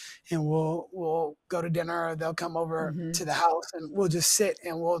dinner and we'll go to dinner or they'll come over mm-hmm. to the house and we'll just sit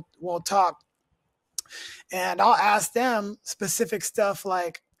and we'll talk, and I'll ask them specific stuff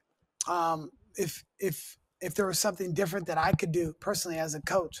like if there was something different that I could do personally as a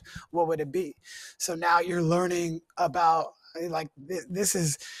coach, what would it be? So now you're learning about like this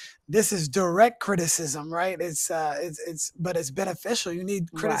is direct criticism, right? It's but it's beneficial. You need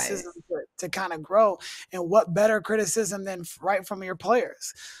Right. criticism to kind of grow, and what better criticism than right from your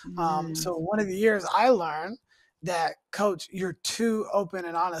players? Mm. So one of the years I learned that coach, you're too open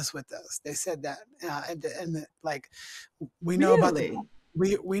and honest with us. They said that, like we know about the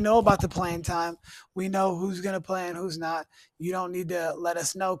Really? we know about the playing time. We know who's going to play and who's not. You don't need to let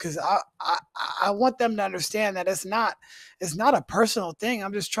us know because I want them to understand that it's not a personal thing.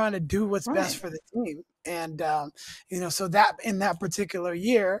 I'm just trying to do what's best Right. for the team. And so that in that particular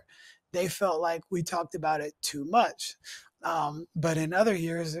year, they felt like we talked about it too much. But in other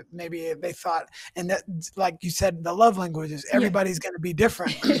years, maybe they thought, and that, like you said, the love languages, Yeah. everybody's going to be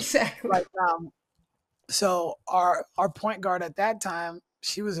different. Exactly. like so our point guard at that time,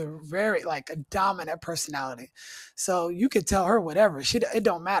 she was a very like a dominant personality. So you could tell her whatever. It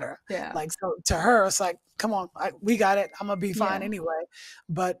don't matter. Yeah. Like so to her, it's like, come on, we got it. I'm gonna be fine Yeah. anyway.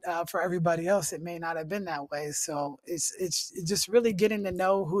 But for everybody else, it may not have been that way. So it's just really getting to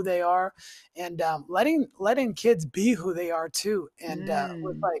know who they are, and letting kids be who they are too, and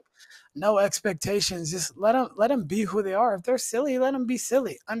with Mm. like no expectations. Just let them be who they are. If they're silly, let them be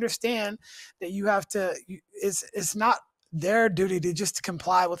silly. Understand that you have to. It's not their duty to just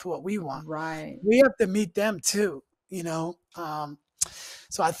comply with what we want. Right. We have to meet them too.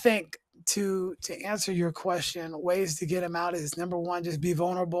 So I think to answer your question, ways to get them out is number one, just be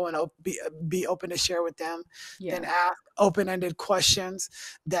vulnerable and be open to share with them. Then Yeah. ask open-ended questions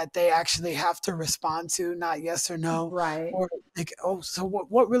that they actually have to respond to, not yes or no. Right. Or like, oh, so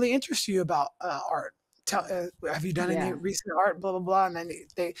what really interests you about art? Have you done any Yeah. recent art? Blah blah blah, and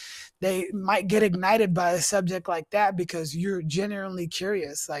then they might get ignited by a subject like that because you're genuinely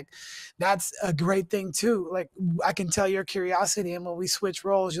curious. Like that's a great thing too. Like I can tell your curiosity, and when we switch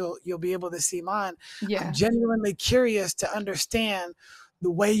roles, you'll be able to see mine. I'm Yeah. genuinely curious to understand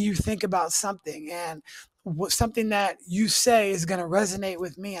the way you think about something, and something that you say is going to resonate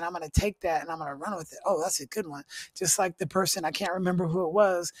with me, and I'm going to take that and I'm going to run with it. Oh, that's a good one. Just like the person, I can't remember who it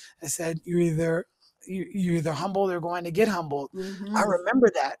was, that said you're either humbled or going to get humbled. I Mm-hmm.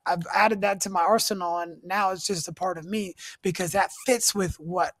 remember that. I've added that to my arsenal, and now it's just a part of me because that fits with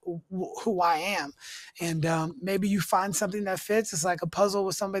who I am. And maybe you find something that fits. It's like a puzzle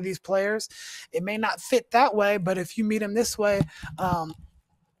with some of these players. It may not fit that way, but if you meet them this way,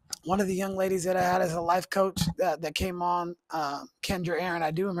 one of the young ladies that I had as a life coach that came on, Kendra Aaron,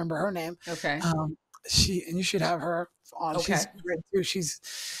 I do remember her name. Okay. And you should have her on. Okay. She's great too.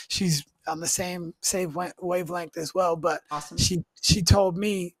 She's on the same wavelength as well. But Awesome. she told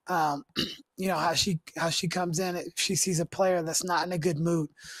me, how she comes in if she sees a player that's not in a good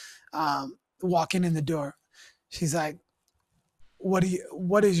mood, walking in the door. She's like, what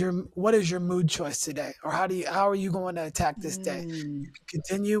is your mood choice today, or how are you going to attack this day? Mm. You can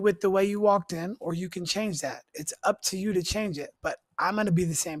continue with the way you walked in, or you can change that. It's up to you to change it, but I'm going to be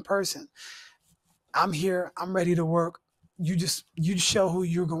the same person. I'm here, I'm ready to work. You show who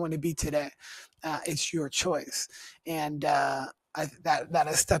you're going to be today. It's your choice. And that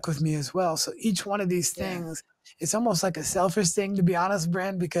has stuck with me as well. So each one of these Yeah. things, it's almost like a selfish thing, to be honest,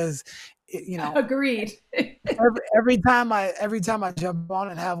 Brand, because you know, Agreed. every time I jump on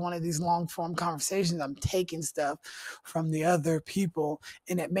and have one of these long form conversations, I'm taking stuff from the other people,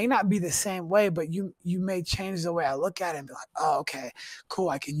 and it may not be the same way, but you may change the way I look at it and be like, oh, okay, cool,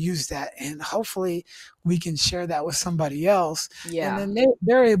 I can use that, and hopefully we can share that with somebody else, and Yeah. then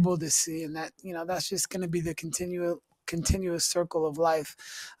they're able to see, and that that's just going to be the continuous circle of life,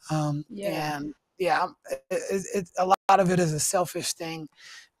 Yeah. and yeah, a lot of it is a selfish thing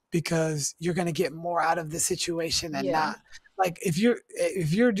because you're going to get more out of the situation than Yeah. not. Like if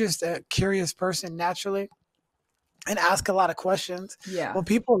you're just a curious person naturally and ask a lot of questions, Yeah. well,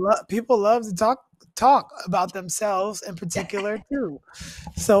 people love to talk about themselves in particular too.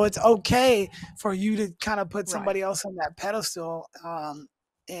 So it's okay for you to kind of put Right. somebody else on that pedestal,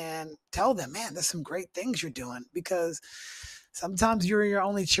 and tell them, man, there's some great things you're doing, because sometimes you're your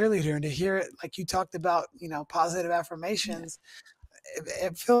only cheerleader, and to hear it like you talked about, positive Yeah. affirmations,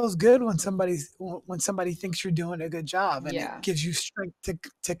 it feels good when somebody thinks you're doing a good job, and it Yeah. gives you strength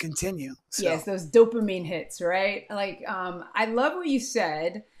to continue. Yes, So those dopamine hits, right? Like, I love what you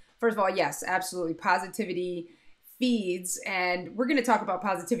said. First of all, yes, absolutely. Positivity feeds. And we're going to talk about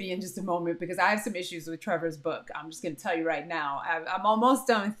positivity in just a moment because I have some issues with Trevor's book. I'm just going to tell you right now. I'm almost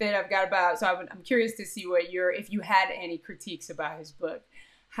done with it. I've got about, so I'm curious to see if you had any critiques about his book.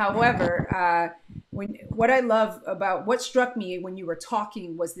 However, what I love about what struck me when you were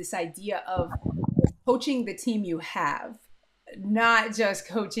talking was this idea of coaching the team you have, not just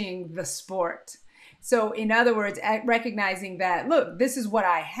coaching the sport. So, in other words, recognizing that, look, this is what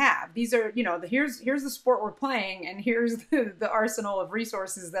I have. These are, here's the sport we're playing, and here's the arsenal of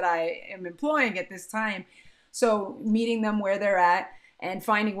resources that I am employing at this time. So, meeting them where they're at and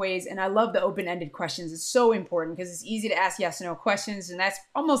finding ways. And I love the open ended questions. It's so important because it's easy to ask yes or no questions, and that's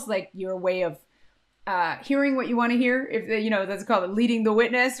almost like your way of hearing what you want to hear. If that's called leading the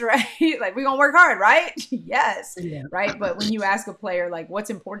witness, right? Like, we're gonna work hard, right? Yes, yeah, right. But when you ask a player like what's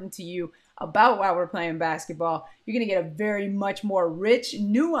important to you about why we're playing basketball, you're gonna get a very much more rich,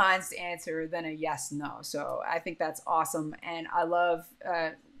 nuanced answer than a yes no. So I think that's awesome, and I love.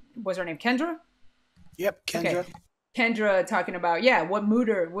 What's her name? Kendra. yep, Okay. Kendra. Kendra talking about, yeah, what mood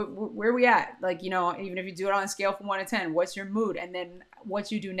or where are we at? Like, even if you do it on a scale from 1 to 10, what's your mood? And then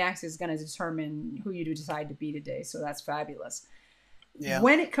what you do next is going to determine who you do decide to be today. So that's fabulous. Yeah,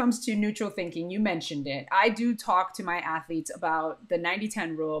 When it comes to neutral thinking, you mentioned it. I do talk to my athletes about the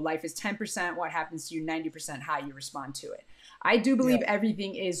 90-10 rule. Life is 10% what happens to you, 90% how you respond to it. I do yeah, believe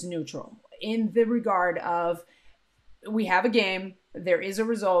everything is neutral in the regard of we have a game, there is a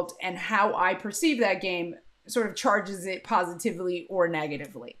result, and how I perceive that game sort of charges it positively or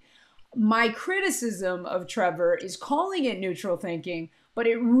negatively. My criticism of Trevor is calling it neutral thinking, but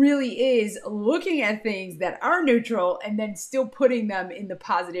it really is looking at things that are neutral and then still putting them in the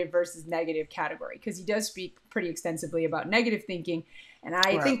positive versus negative category, because he does speak pretty extensively about negative thinking, and I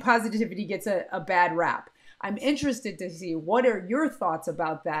right. think positivity gets a bad rap. I'm interested to see what are your thoughts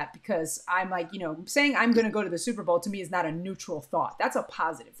about that, because I'm like, saying I'm going to go to the Super Bowl to me is not a neutral thought. That's a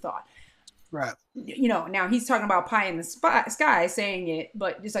positive thought. Right. Now he's talking about pie in the sky saying it,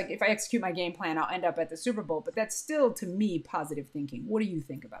 but just like if I execute my game plan, I'll end up at the Super Bowl. But that's still, to me, positive thinking. What do you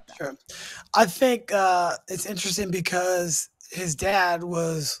think about that? Sure. I think it's interesting because his dad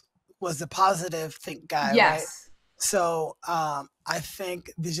was the positive think guy, right? Yes. So I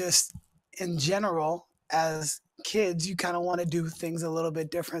think just in general, as kids, you kind of want to do things a little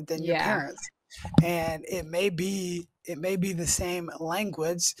bit different than your Yeah. parents, and it may be the same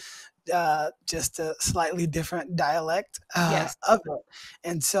language, just a slightly different dialect Yes. of it.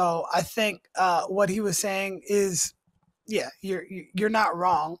 And so I think what he was saying is, yeah, you're not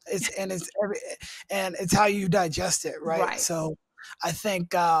wrong. It's how you digest it, right? Right. So I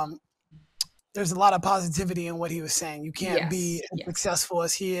think there's a lot of positivity in what he was saying. You can't be Yes. as Yes. successful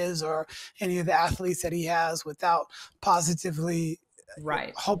as he is or any of the athletes that he has without positively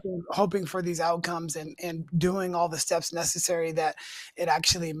Right. hoping for these outcomes and doing all the steps necessary that it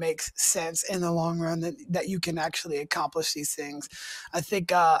actually makes sense in the long run, that you can actually accomplish these things. I think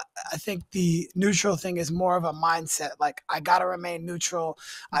the neutral thing is more of a mindset. Like, I got to remain neutral.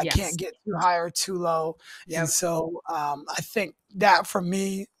 I can't Yes. get too high or too low. And Yep. so I think that for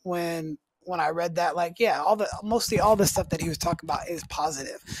me, when I read that, like, yeah, mostly all the stuff that he was talking about is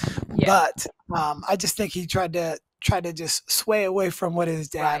positive, Yeah. but I just think he tried to just sway away from Right. what his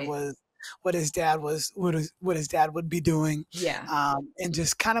dad was, what his dad would be doing, Yeah. and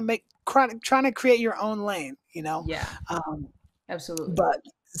just kind of trying to create your own lane, Yeah. um, Absolutely. but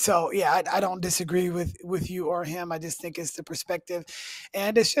So yeah, I don't disagree with you or him. I just think it's the perspective,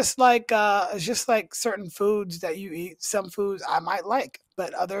 and it's just like certain foods that you eat. Some foods I might like,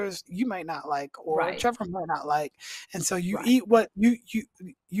 but others you might not like, or Right. Trevor might not like. And so you Right. eat what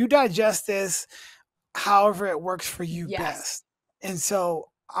you digest this however it works for you Yes. best. And so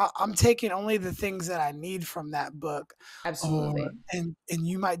I'm taking only the things that I need from that book, or Absolutely. and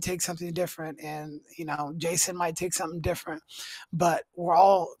you might take something different, and Jason might take something different, but we're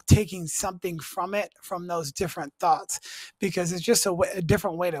all taking something from it, from those different thoughts, because it's just a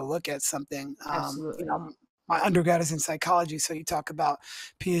different way to look at something. Absolutely. My undergrad is in psychology, so you talk about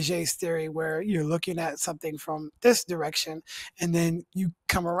Piaget's theory, where you're looking at something from this direction, and then you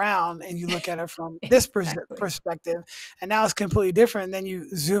come around and you look at it from this Exactly. perspective, and now it's completely different. And then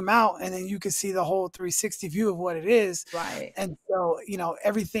you zoom out, and then you can see the whole 360 view of what it is. Right. And so,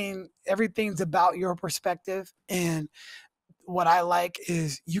 everything's about your perspective. And what I like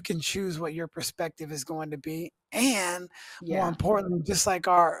is you can choose what your perspective is going to be. And more Yeah. importantly, just like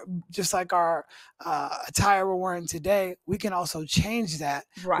our attire we're wearing today, we can also change that.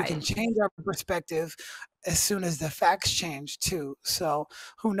 We can Right. change our perspective as soon as the facts change too. So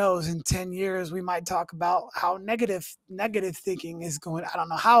who knows? In 10 years, we might talk about how negative thinking is going. I don't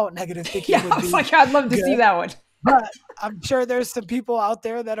know how negative thinking Yeah. I would was be like, I'd love to see good, that one. but I'm sure there's some people out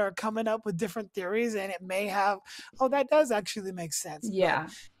there that are coming up with different theories, and it may have, oh, that does actually make sense. But Yeah.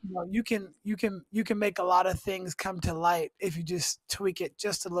 you can make a lot of things come to light if you just tweak it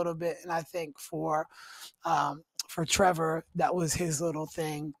just a little bit. And I think for Trevor, that was his little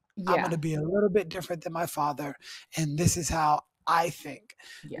thing. I'm going Yeah. to be a little bit different than my father, and this is how I think,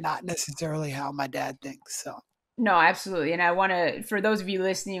 Yeah. not necessarily how my dad thinks. So No, absolutely. And I want to, for those of you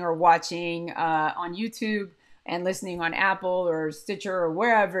listening or watching on YouTube and listening on Apple or Stitcher or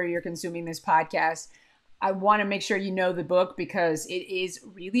wherever you're consuming this podcast, I want to make sure you know the book because it is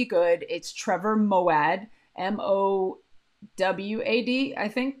really good. It's Trevor Moawad, Mowad, I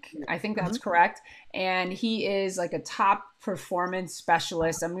think. I think that's mhm. correct. And he is like a top performance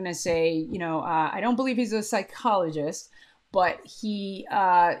specialist. I'm going to say, I don't believe he's a psychologist, but he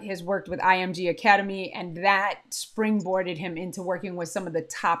has worked with IMG Academy, and that springboarded him into working with some of the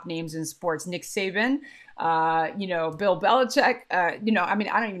top names in sports. Nick Saban, Bill Belichick. I mean,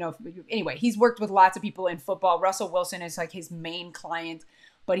 I don't even know if. Anyway, he's worked with lots of people in football. Russell Wilson is like his main client,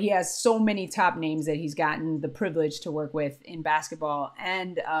 but he has so many top names that he's gotten the privilege to work with in basketball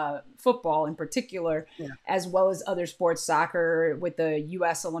and football in particular, Yeah. as well as other sports, soccer with the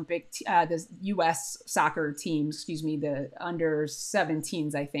the U.S. soccer team, excuse me, the under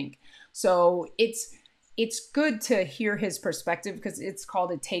 17s, I think. So it's good to hear his perspective because it's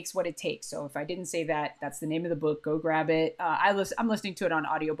called "It Takes What It Takes." So if I didn't say that, that's the name of the book. Go grab it. I'm listening to it on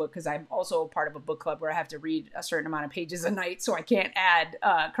audiobook because I'm also part of a book club where I have to read a certain amount of pages a night, so I can't add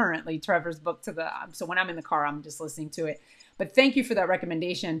currently Trevor's book to the. So when I'm in the car, I'm just listening to it. But thank you for that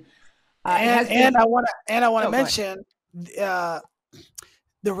recommendation. It and has been. and I want to Oh, go ahead. mention uh,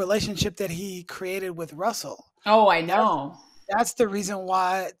 the relationship that he created with Russell. Oh, I That's know. that's the reason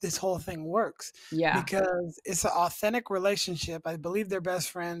why this whole thing works, Yeah. because it's an authentic relationship. I believe they're best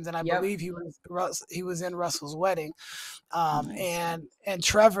friends, and I Yep. believe he was in Russell's wedding. Nice. And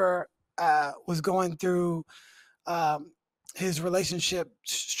Trevor was going through um, his relationship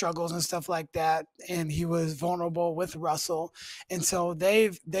struggles and stuff like that, and he was vulnerable with Russell, and so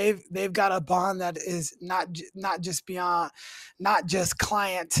they've got a bond that is not just beyond, not just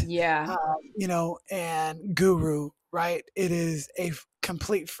client, Yeah. and guru, right? It is a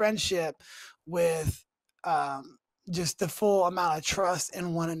complete friendship with just the full amount of trust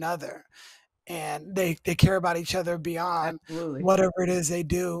in one another, and they care about each other beyond Absolutely. whatever it is they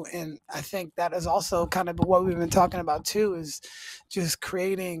do. And I think that is also kind of what we've been talking about too, is just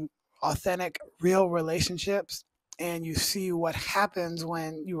creating authentic, real relationships. And you see what happens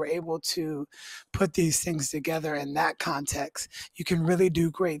when you are able to put these things together in that context. You can really do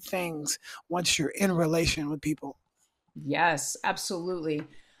great things once you're in relation with people. Yes, absolutely.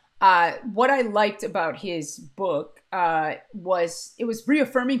 What I liked about his book was it was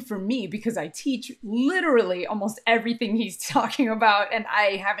reaffirming for me because I teach literally almost everything he's talking about, and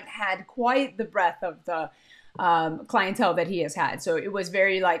I haven't had quite the breadth of the clientele that he has had. So it was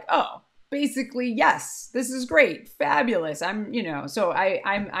very like, oh, basically, yes, this is great, fabulous.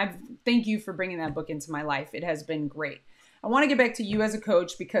 I thank you for bringing that book into my life. It has been great. I want to get back to you as a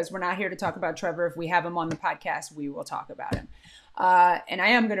coach because we're not here to talk about Trevor. If we have him on the podcast, we will talk about him. And I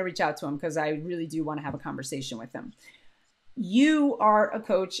am going to reach out to him because I really do want to have a conversation with him. You are a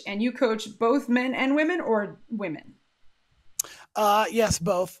coach and you coach both men and women or women? Yes,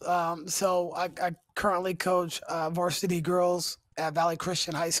 both. So I currently coach varsity girls at Valley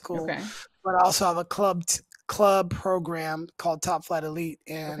Christian High School, Okay. but I also have a club program called Top Flight Elite,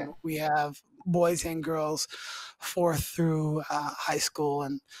 and Okay. we have boys and girls fourth through high school,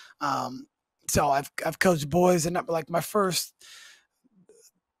 and um, so I've coached boys, and like my first,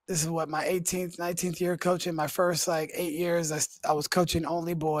 this is what, my 18th 19th year coaching. My first like 8 years I was coaching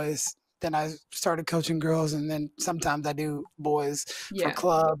only boys, then I started coaching girls, and then sometimes I do boys for Yeah.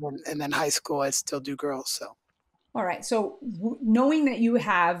 club, and then high school I still do girls. So All right. So, knowing that you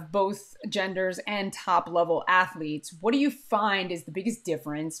have both genders and top level athletes, what do you find is the biggest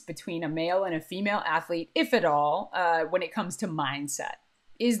difference between a male and a female athlete, if at all, when it comes to mindset?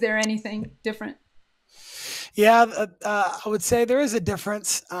 Is there anything different? yeah, I would say there is a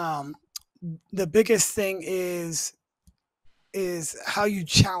difference. The biggest thing is how you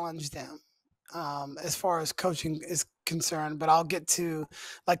challenge them, as far as coaching is concerned. But I'll get to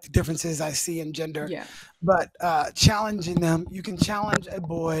like the differences I see in gender. Yeah. But challenging them, you can challenge a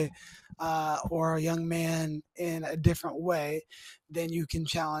boy or a young man in a different way than you can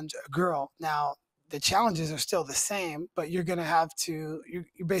challenge a girl. Now, the challenges are still the same, but you're going to have to, you're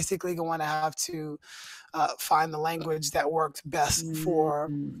basically going to have to find the language that works best Mm,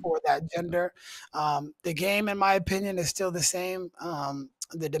 for that gender. The game, in my opinion, is still the same.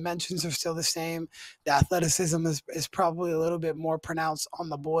 The dimensions are still the same. The athleticism is probably a little bit more pronounced on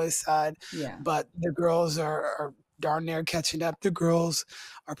the boys' side, yeah. but the girls are darn near catching up. The girls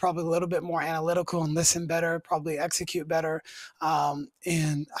are probably a little bit more analytical and listen better, probably execute better.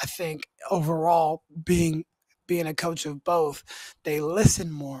 And I think overall, being a coach of both, they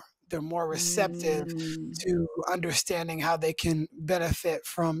listen more. They're more receptive Mm, to understanding how they can benefit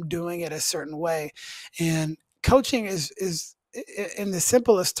from doing it a certain way. And coaching is in the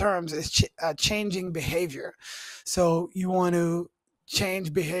simplest terms is changing behavior. So you want to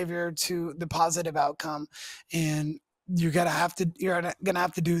change behavior to the positive outcome, and you're gonna have to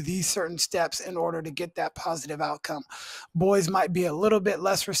do these certain steps in order to get that positive outcome. Boys might be a little bit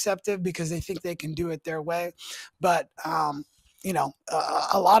less receptive because they think they can do it their way, but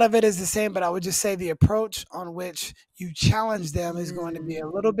a lot of it is the same. But I would just say the approach on which you challenge them is going to be a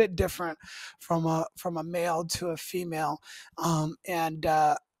mm, little bit different from a male to a female. And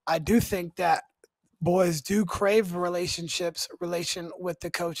I do think that boys do crave relation with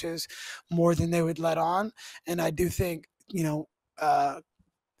the coaches more than they would let on. And I do think, uh,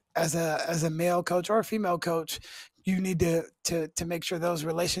 as a male coach or a female coach, you need to make sure those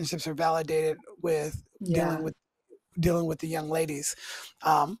relationships are validated with yeah. dealing with the young ladies.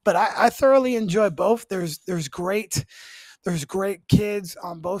 But I thoroughly enjoy both. There's great kids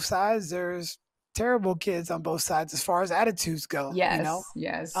on both sides. There's terrible kids on both sides as far as attitudes go. Yes.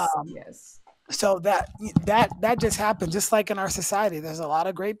 Yes. Um, Yes. so that just happened, just like in our society. There's a lot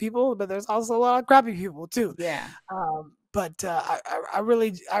of great people, but there's also a lot of crappy people too. Yeah. But I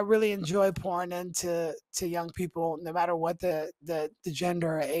really enjoy pouring into young people, no matter what the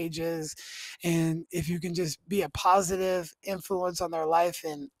gender or age is, and if you can just be a positive influence on their life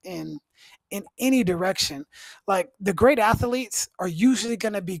in any direction. Like the great athletes are usually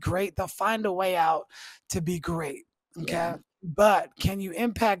going to be great. They'll find a way out to be great. Yeah. Okay. But can you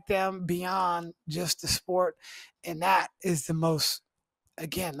impact them beyond just the sport? And that is the most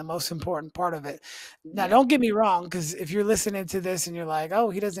important part of it. Now, Yeah. don't get me wrong, because if you're listening to this and you're like,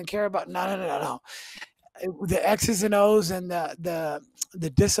 "Oh, he doesn't care about," no, no, no, no, no. The X's and O's and the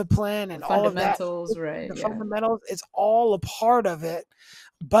discipline The and all of that, fundamentals, right? the Yeah. fundamentals, it's all a part of it.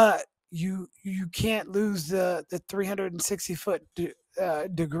 But you can't lose the 360-foot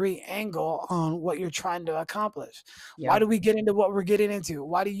degree angle on what you're trying to accomplish. Why do Yep. we get into what we're getting into?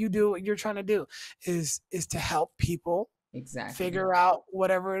 Why do you do what you're trying to do? Is to help people Exactly. figure out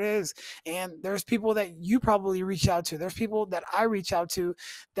whatever it is. And there's people that you probably reach out to. There's people that I reach out to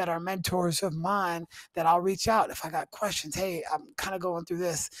that are mentors of mine, that I'll reach out if I got questions. Hey, I'm kind of going through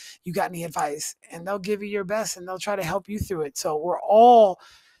this. You got any advice? And they'll give you your best and they'll try to help you through it. So we're all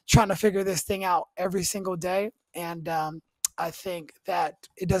trying to figure this thing out every single day. And I think that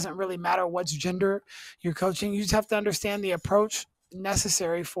it doesn't really matter what gender you're coaching. You just have to understand the approach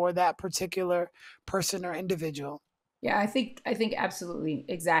necessary for that particular person or individual. Yeah, I think absolutely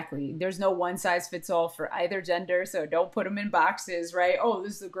exactly. There's no one size fits all for either gender, so don't put them in boxes, right? Oh,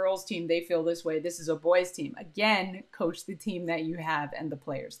 this is a girls team, they feel this way. This is a boys team. Again, coach the team that you have and the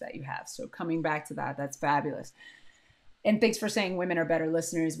players that you have. So coming back to that, that's fabulous. And thanks for saying women are better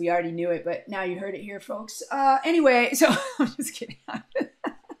listeners. We already knew it, but now you heard it here, folks. Anyway, so I'm just kidding.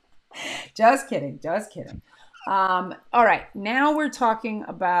 Just kidding. Just kidding. All right. Now we're talking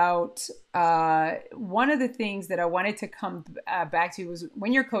about one of the things that I wanted to come back to was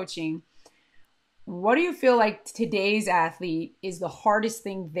when you're coaching, What do you feel like today's athlete is the hardest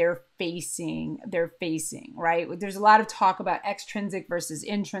thing they're facing, right? There's a lot of talk about extrinsic versus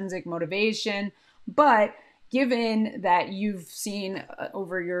intrinsic motivation, but given that you've seen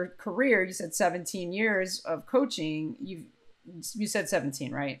over your career, you said 17 years of coaching, you said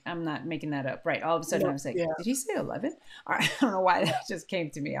 17, right? I'm not making that up, right? All of a sudden I No, was like, yeah. did he say 11? All right, I don't know why that just came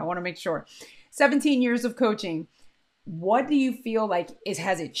to me. I want to make sure. 17 years of coaching, what do you feel like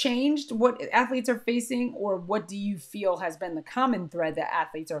has it changed what athletes are facing, or what do you feel has been the common thread that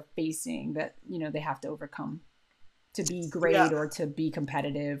athletes are facing that they have to overcome to be Yeah. great or to be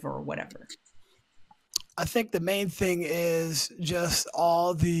competitive or whatever? I think the main thing is just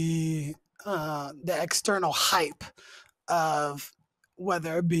all the external hype of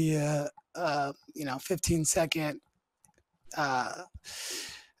whether it be a 15-second uh,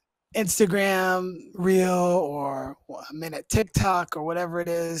 Instagram reel or a minute TikTok or whatever it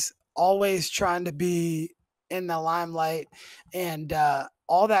is, always trying to be in the limelight, and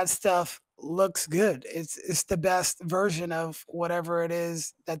all that stuff looks good. It's the best version of whatever it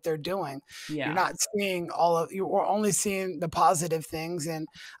is that they're doing. You're Yeah. not seeing you're only seeing the positive things, and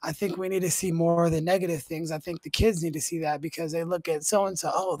I think we need to see more of the negative things. I think the kids need to see that because they look at so and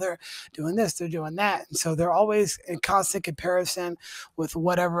so, oh, they're doing this, they're doing that, and so they're always in constant comparison with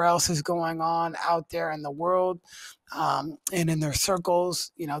whatever else is going on out there in the world, and in their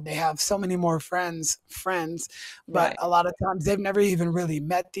circles. They have so many more friends, but Right. a lot of times they've never even really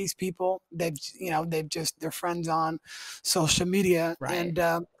met these people. They're friends on social media, Right.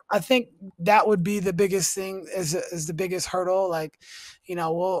 and I think that would be the biggest thing, is the biggest hurdle. Like,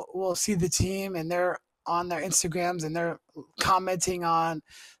 we'll see the team and they're on their Instagrams and they're commenting on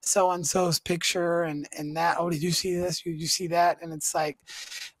so and so's picture and that. Oh, did you see this? Did you see that? And it's like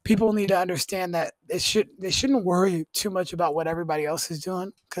people need to understand that they shouldn't worry too much about what everybody else is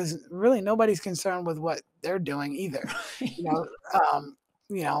doing, because really nobody's concerned with what they're doing either. You know, um,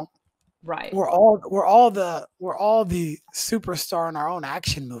 you know, Right. we're all the superstar in our own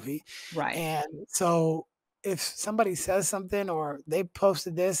action movie, Right. and so if somebody says something or they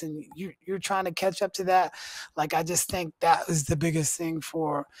posted this and you're trying to catch up to that, like, I just think that is the biggest thing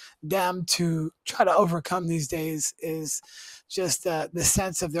for them to try to overcome these days, is just the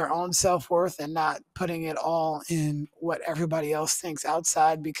sense of their own self-worth and not putting it all in what everybody else thinks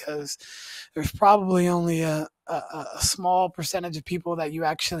outside, because there's probably only a small percentage of people that you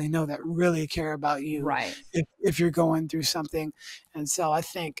actually know that really care about you, Right. if you're going through something. And so I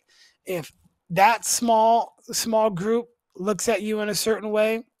think if that small group looks at you in a certain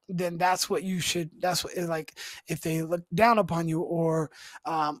way, then that's what, like, if they look down upon you, or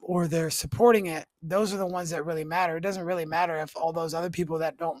they're supporting it, those are the ones that really matter. It doesn't really matter if all those other people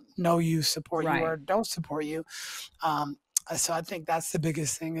that don't know you support you Right. or don't support you. um, so I think that's the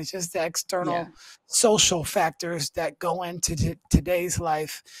biggest thing. It's just the external Yeah. social factors that go into today's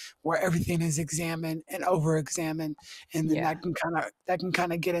life, where everything is examined and over-examined, and then Yeah. that can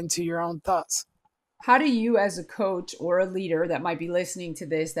kind of get into your own thoughts. How do you, as a coach or a leader that might be listening to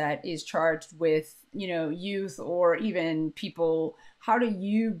this, that is charged with, youth or even people, how do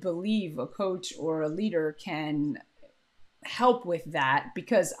you believe a coach or a leader can help with that?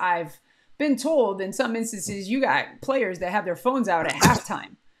 Because I've been told in some instances you got players that have their phones out at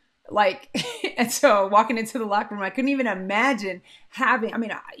halftime. Like, and so walking into the locker room, I couldn't even imagine having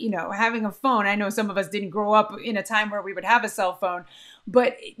a phone. I know some of us didn't grow up in a time where we would have a cell phone,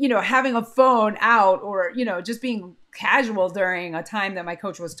 but, having a phone out, or, just being casual during a time that my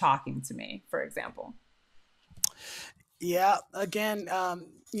coach was talking to me, for example. Yeah, again,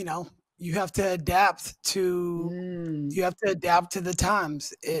 you have to adapt to Mm, you have to adapt to the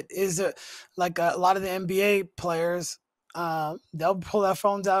times. It is like a lot of the NBA players, they'll pull their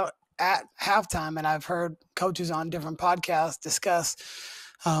phones out at halftime, and I've heard coaches on different podcasts discuss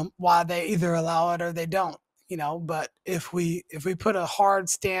why they either allow it or they don't. But if we put a hard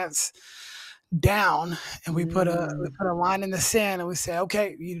stance down, and we mm, put a line in the sand, and we say,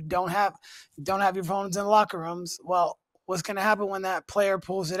 okay, you don't have your phones in locker rooms. Well, what's going to happen when that player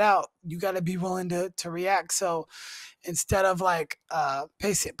pulls it out? You got to be willing to react. So instead of like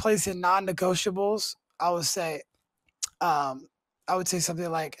placing non-negotiables, um, I would say something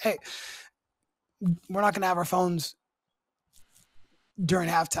like, hey, we're not going to have our phones during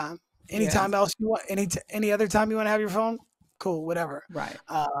halftime. yeah. Anytime else you want, any other time you want to have your phone, cool, whatever. Right.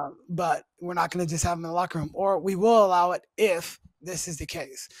 But we're not going to just have them in the locker room, or we will allow it if this is the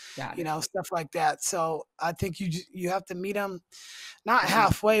case. Got it. Stuff like that. So I think you have to meet them not Mm,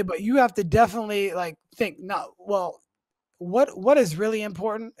 halfway, but you have to definitely think, no, well, what is really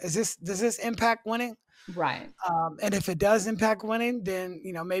important? Does this impact winning? Right. And if it does impact winning, then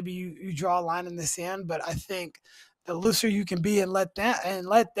maybe you draw a line in the sand. But I think the looser you can be and let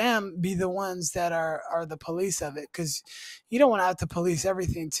them be the ones that are the police of it, because you don't want to have to police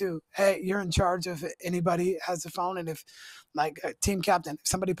everything too. Hey, you're in charge of it. Anybody has a phone, and if like a team captain, if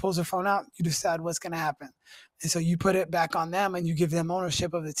somebody pulls their phone out, you decide what's going to happen, and so you put it back on them and you give them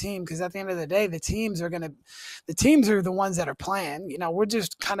ownership of the team, because at the end of the day, the teams are the ones that are playing. We're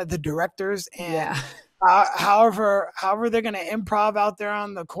just kind of the directors, and Yeah. however they're going to improv out there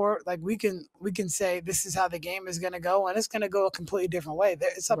on the court, like we can say this is how the game is going to go, and it's going to go a completely different way.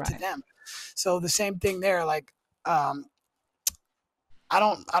 It's up to Right. them. So the same thing there. Like um, I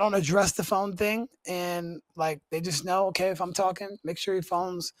don't address the phone thing, and like they just know, okay, if I'm talking, make sure your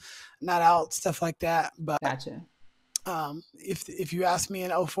phone's not out, stuff like that. But Gotcha. if you ask me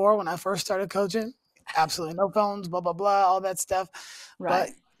in '04 when I first started coaching, absolutely no phones, blah blah blah, all that stuff. But Right.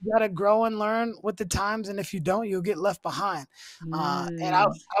 you got to grow and learn with the times, and if you don't, you'll get left behind. And I, Mm,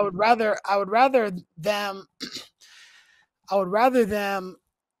 them I would rather them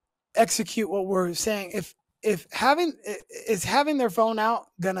execute what we're saying. If having their phone out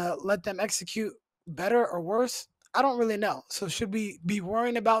gonna let them execute better or worse, I don't really know. So should we be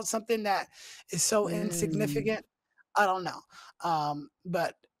worrying about something that is so mm, insignificant? I don't know.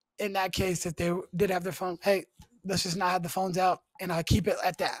 But in that case, if they did have their phone, hey, let's just not have the phones out, and I keep it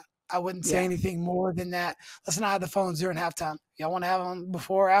at that. I wouldn't say yeah. anything more than that. Let's not have the phones during halftime. Y'all want to have them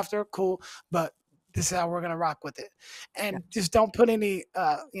before or after? Cool. But this is how we're gonna rock with it. And just don't put any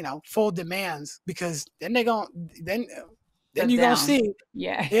full demands, because then Shut you're gonna down. see.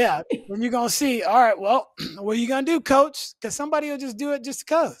 Yeah. Yeah, then you're gonna see, all right, well, what are you gonna do, coach? Because somebody will just do it just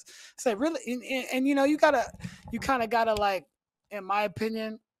because. Say really, and you kind of gotta, like, in my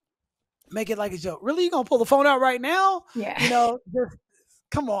opinion, make it like a joke. Really, you gonna pull the phone out right now? Yeah. Just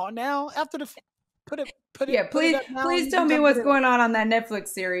come on now. After the put it Yeah, put it please, up now, and please you tell can me come get what's it. going on that Netflix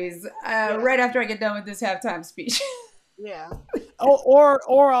series Yeah, right after I get done with this halftime speech. yeah.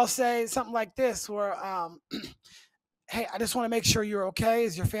 Or I'll say something like this, where hey, I just want to make sure you're okay.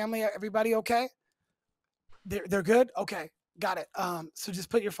 Is your family, everybody okay? They're good. Okay, got it. So just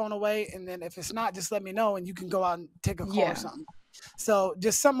put your phone away, and then if it's not, just let me know, and you can go out and take a call or Yeah. something. So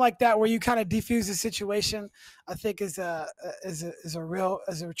just something like that, where you kind of defuse the situation, I think is a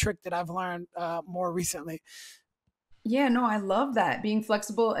trick that I've learned more recently. Yeah, no, I love that. Being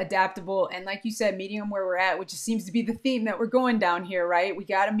flexible, adaptable, and like you said, meeting them where we're at, which seems to be the theme that we're going down here, right? We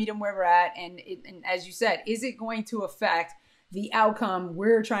got to meet them where we're at. And as you said, is it going to affect the outcome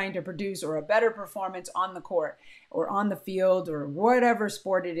we're trying to produce or a better performance on the court or on the field or whatever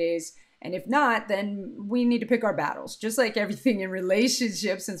sport it is? And if not, then we need to pick our battles. Just like everything in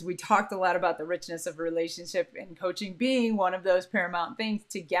relationships, since we talked a lot about the richness of a relationship and coaching being one of those paramount things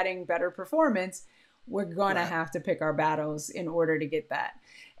to getting better performance, we're going to Right. have to pick our battles in order to get that.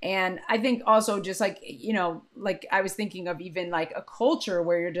 And I think also just like, like I was thinking of even like a culture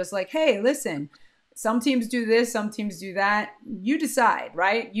where you're just like, hey, listen, some teams do this, some teams do that. You decide,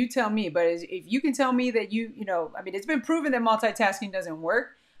 right? You tell me. But if you can tell me that I mean, it's been proven that multitasking doesn't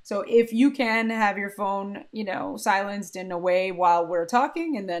work. So if you can have your phone, silenced in a way while we're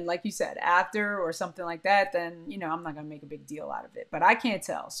talking, and then like you said, after or something like that, then I'm not gonna make a big deal out of it. But I can't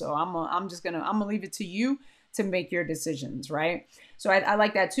tell, so I'm gonna leave it to you to make your decisions, right? So I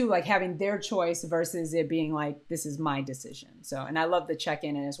like that too, like having their choice versus it being like this is my decision. So and I love the check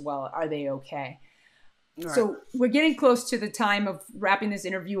in as well. Are they okay? Right. So we're getting close to the time of wrapping this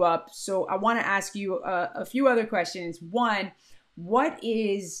interview up. So I want to ask you a few other questions. One, what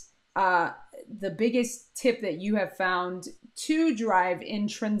is the biggest tip that you have found to drive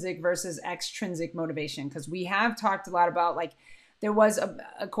intrinsic versus extrinsic motivation? Because we have talked a lot about like there was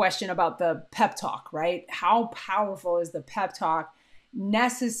a question about the pep talk, right? How powerful is the pep talk?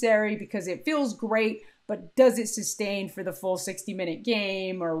 Necessary because it feels great, but does it sustain for the full 60-minute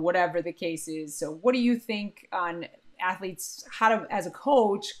game or whatever the case is? So, what do you think on athletes, how to, as a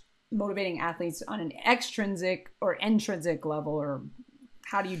coach, motivating athletes on an extrinsic or intrinsic level, or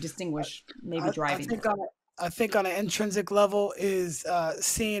how do you distinguish maybe I driving think it? on an intrinsic level is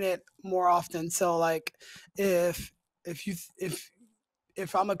seeing it more often. So like if if you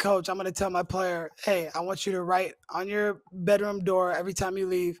if I'm a coach, I'm going to tell my player, hey, I want you to write on your bedroom door every time you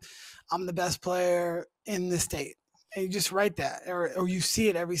leave, I'm the best player in the state. And you just write that, or you see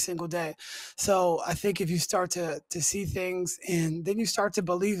it every single day. So I think if you start to see things, and then you start to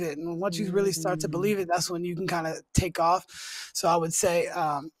believe it, and once you really start to Mm, believe it, that's when you can kind of take off. So I would say,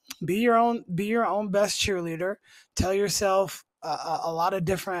 be your own best cheerleader. Tell yourself a lot of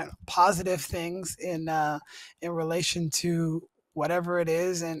different positive things in relation to whatever it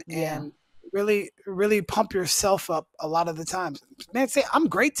is, and yeah. really pump yourself up a lot of the times. Man, say I'm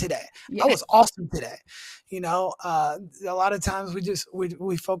great today. I Yeah. was awesome today. A lot of times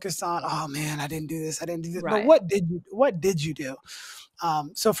we focus on, oh man, I didn't do this, I didn't do this. But Right. what did you do?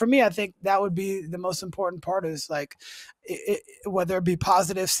 So for me, I think that would be the most important part is like, whether it be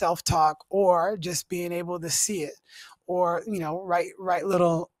positive self-talk or just being able to see it, or, write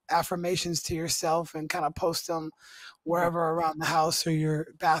little affirmations to yourself and kind of post them Right. wherever around the house or your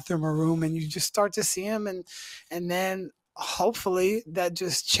bathroom or room, and you just start to see them, and then hopefully that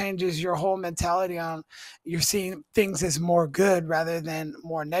just changes your whole mentality on, you're seeing things as more good rather than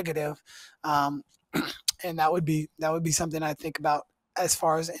more negative. um, and that would be something I think about as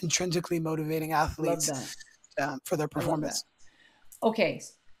far as intrinsically motivating Love athletes, that. for their I love that. performance. Okay.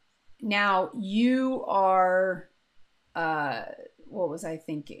 Now you are, uh, what was I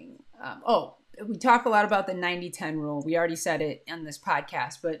thinking? We talk a lot about the 90-10 rule. We already said it on this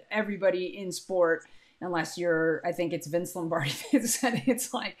podcast, but everybody in sport, unless you're, I think it's Vince Lombardi that said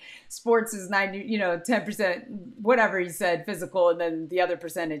it's like sports is 90, 10%, whatever he said, physical, and then the other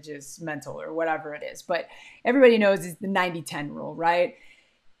percentage is mental or whatever it is. But everybody knows it's the 90-10 rule, right?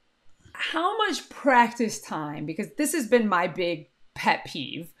 How much practice time, because this has been my big pet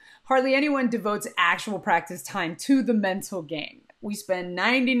peeve, hardly anyone devotes actual practice time to the mental game. We spend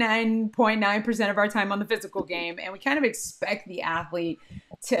 99.9% of our time on the physical game, and we kind of expect the athlete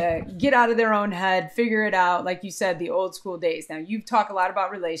to get out of their own head, figure it out, like you said, the old school days. Now, you've talked a lot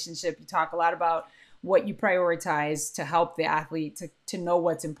about relationship, you talk a lot about what you prioritize to help the athlete to know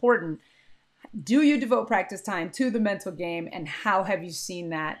what's important. Do you devote practice time to the mental game, and how have you seen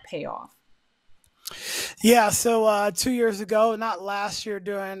that pay off? Yeah, so 2 years ago, not last year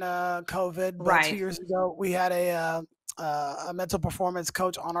during COVID, but two Right. years ago, we had a mental performance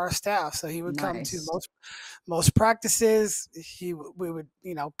coach on our staff. So he would come to Nice. most practices. We would,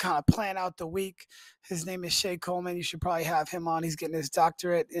 kind of plan out the week. His name is Shay Coleman. You should probably have him on. He's getting his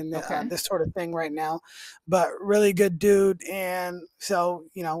doctorate in Okay. this sort of thing right now, but really good dude. And so,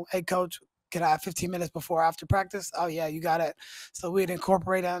 hey coach, could I have 15 minutes before or after practice? Oh yeah, you got it. So we'd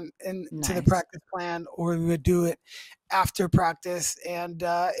incorporate into the Nice. practice plan, or we would do it after practice, and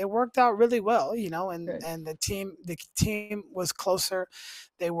it worked out really well. Good. And the team was closer.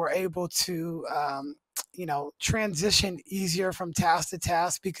 They were able to, transition easier from task to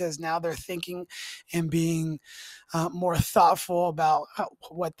task, because now they're thinking and being more thoughtful about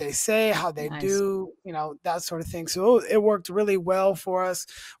what they say, how they Nice. do, that sort of thing. So it worked really well for us.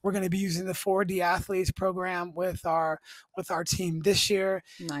 We're going to be using the 4D athletes program with our team this year,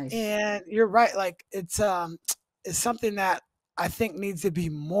 Nice. and you're right. Like it's something that I think needs to be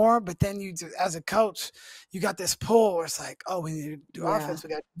more, but then as a coach, you got this pull where it's like, oh, we need to do Yeah. offense, we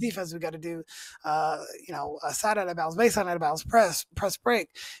got defense, we got to do, a side out of bounds, base out of bounds, press break.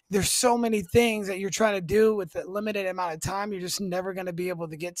 There's so many things that you're trying to do with a limited amount of time. You're just never going to be able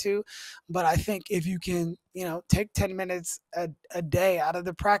to get to. But I think if you can, take 10 minutes a day out of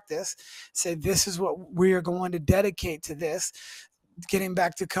the practice, say, this is what we are going to dedicate to this. Getting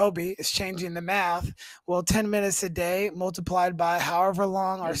back to Kobe, is changing the math. Well, 10 minutes a day multiplied by however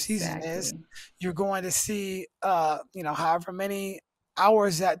long our season is, Exactly. you're going to see, however many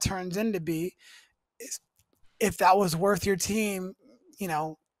hours that turns into be, if that was worth your team, you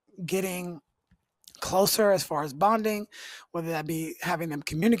know, getting closer as far as bonding, whether that be having them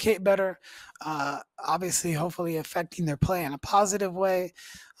communicate better, obviously, hopefully affecting their play in a positive way,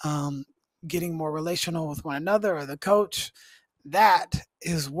 um, getting more relational with one another or the coach. That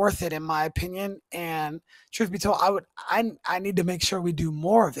is worth it, in my opinion. And truth be told, I need to make sure we do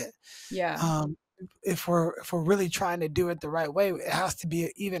more of it. Yeah. Um, if we're really trying to do it the right way, it has to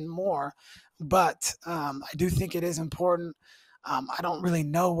be even more. But I do think it is important. I don't really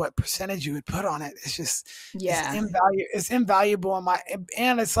know what percentage you would put on it. It's just Yeah. it's invaluable in my,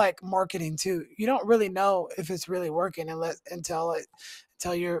 and it's like marketing too. You don't really know if it's really working until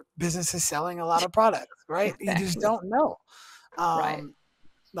your business is selling a lot of products, right? You just Exactly. don't know. Right. Um,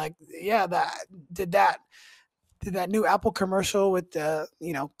 like, yeah, did that did that new Apple commercial with the,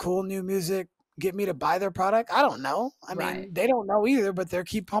 cool new music get me to buy their product? I don't know. I mean, Right. they don't know either, but they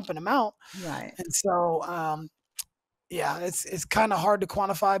keep pumping them out. Right. And so, yeah, it's kind of hard to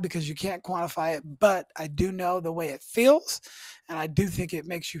quantify because you can't quantify it, but I do know the way it feels, and I do think it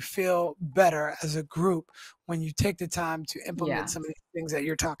makes you feel better as a group when you take the time to implement Yeah. some of these things that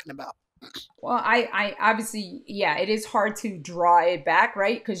you're talking about. Well, I obviously, yeah, it is hard to draw it back,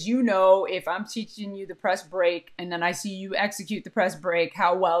 right? Because if I'm teaching you the press break and then I see you execute the press break,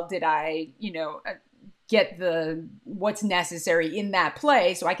 how well did I, get what's necessary in that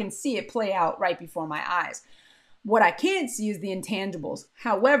play so I can see it play out right before my eyes. What I can't see is the intangibles.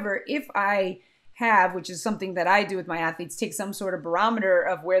 However, if I have, which is something that I do with my athletes, take some sort of barometer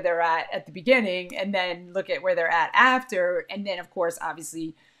of where they're at the beginning and then look at where they're at after. And then, of course,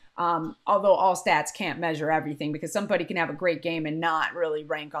 obviously, although all stats can't measure everything because somebody can have a great game and not really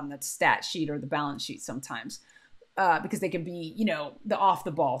rank on the stat sheet or the balance sheet sometimes because they can be, the off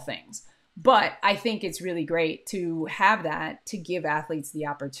the ball things. But I think it's really great to have that to give athletes the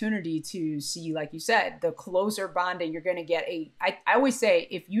opportunity to see, like you said, the closer bonding you're going to get. I always say,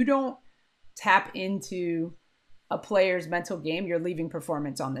 if you don't tap into a player's mental game, you're leaving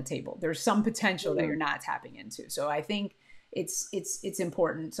performance on the table. There's some potential that you're not tapping into. So I think it's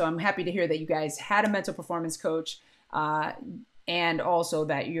important. So I'm happy to hear that you guys had a mental performance coach. And also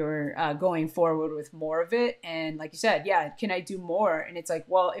that you're going forward with more of it. And like you said, yeah, can I do more? And it's like,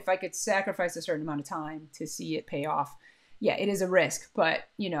 well, if I could sacrifice a certain amount of time to see it pay off, yeah, it is a risk. But,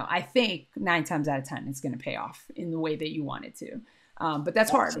 I think 9 times out of 10, it's going to pay off in the way that you want it to. But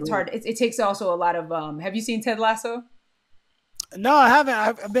that's hard. It's hard. It takes also a lot of, have you seen Ted Lasso? No, I haven't.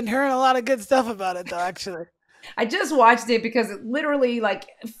 I've been hearing a lot of good stuff about it, though, actually. I just watched it because literally like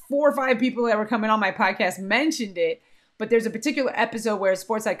 4 or 5 people that were coming on my podcast mentioned it. But there's a particular episode where a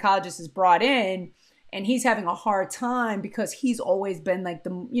sports psychologist is brought in and he's having a hard time because he's always been like the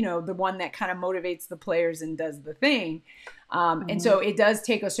one that kind of motivates the players and does the thing. And so it does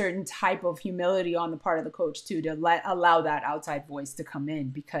take a certain type of humility on the part of the coach too, to allow that outside voice to come in,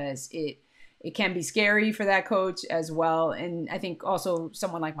 because it can be scary for that coach as well. And I think also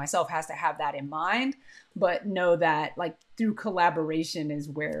someone like myself has to have that in mind, but know that like through collaboration is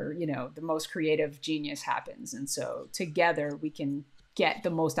where, the most creative genius happens. And so together we can get the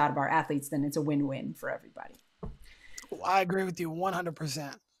most out of our athletes, then it's a win-win for everybody. I agree with you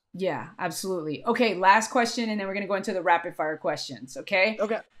 100%. Yeah, absolutely. Okay, last question, and then we're going to go into the rapid fire questions. Okay.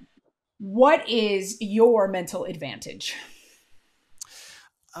 Okay. What is your mental advantage?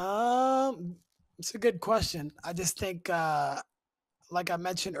 It's a good question. I just think, like I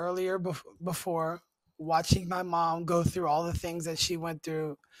mentioned earlier before, watching my mom go through all the things that she went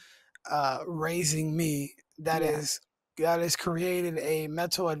through, raising me, that Yeah. is that has created a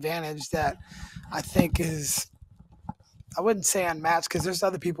mental advantage that I think is, I wouldn't say unmatched, because there's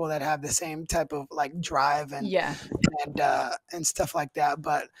other people that have the same type of like drive Yeah. and stuff like that.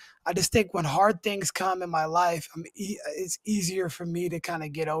 But I just think when hard things come in my life, it's easier for me to kind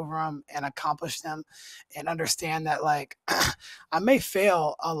of get over them and accomplish them, and understand that like I may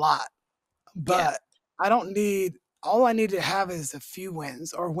fail a lot, Yeah. but I don't need. All I need to have is a few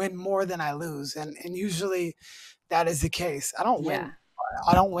wins, or win more than I lose, and usually that is the case. Yeah.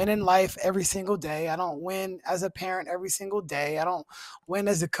 I don't win in life every single day. I don't win as a parent every single day. I don't win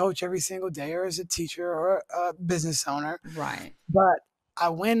as a coach every single day, or as a teacher, or a business owner. Right. But I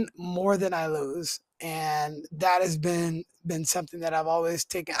win more than I lose, and that has been something that I've always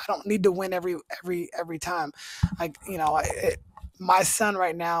taken. I don't need to win every time. Like, my son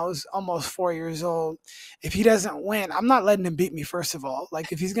right now is almost 4 years old. If he doesn't win, I'm not letting him beat me. First of all,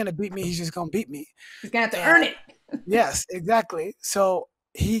 like if he's gonna beat me, he's just gonna beat me. He's going to have to And earn it. yes, exactly. So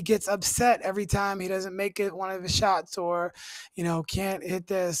he gets upset every time he doesn't make it one of his shots, or can't hit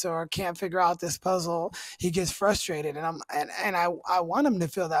this, or can't figure out this puzzle. He gets frustrated, and I want him to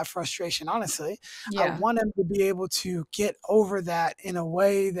feel that frustration, honestly. I Yeah. want him to be able to get over that in a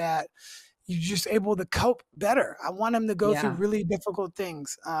way that you're just able to cope better. I want him to go through Yeah. really difficult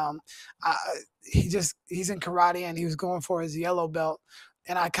things. I, he's in karate, and he was going for his yellow belt,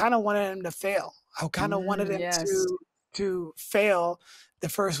 and I kind of wanted him to fail. I kind of wanted him Yes. to fail the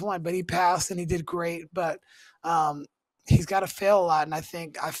first one, but he passed and he did great. But he's got to fail a lot, and I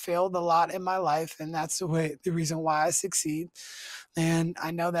think I failed a lot in my life, and that's the reason why I succeed. And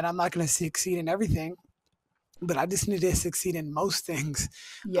I know that I'm not going to succeed in everything, but I just need to succeed in most things.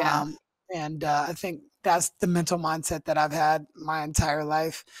 Yeah. Um, and I think that's the mental mindset that I've had my entire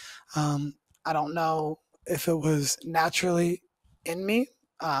life. I don't know if it was naturally in me,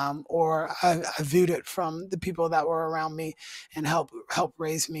 or I viewed it from the people that were around me and help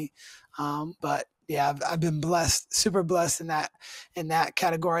raise me. But yeah, I've been blessed, super blessed in that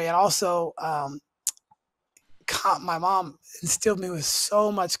category, and also my mom instilled me with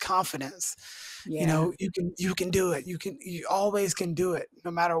so much confidence. Yeah. You can do it. You always can do it,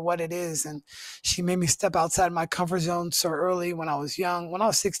 no matter what it is. And she made me step outside my comfort zone so early when I was young. When I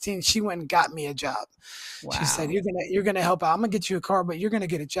was 16, she went and got me a job. She said, Wow. "You're gonna help out. I'm gonna get you a car, but you're gonna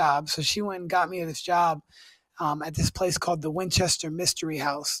get a job." So she went and got me this job at this place called the Winchester Mystery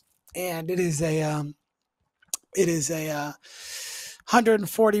House, and it is a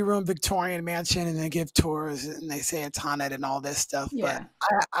 140 room Victorian mansion, and they give tours and they say it's haunted and all this stuff. But Yeah.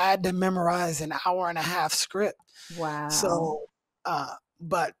 I had to memorize an hour and a half script. Wow. So,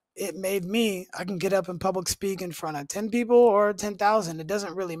 but it made me, I can get up and public speak in front of 10 people or 10,000. It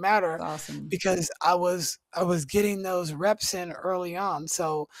doesn't really matter That's awesome. because I was getting those reps in early on.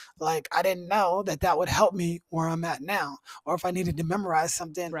 So like, I didn't know that that would help me where I'm at now. Or if I needed to memorize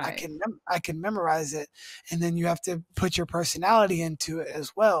something, Right. I can memorize it. And then you have to put your personality into it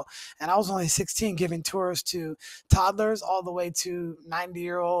as well. And I was only 16 giving tours to toddlers all the way to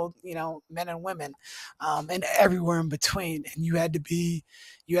 90-year-old, men and women, and everywhere in between. And you had to be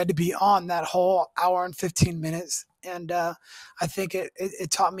on that whole hour and 15 minutes. And I think it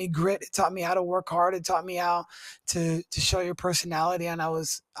taught me grit. It taught me how to work hard. It taught me how to show your personality. And I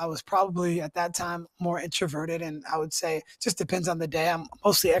was probably at that time more introverted. And I would say just depends on the day. I'm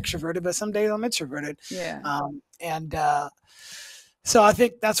mostly extroverted, but some days I'm introverted. Yeah. And So I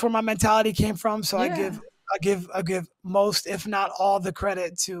think that's where my mentality came from. So Yeah. I give most, if not all, the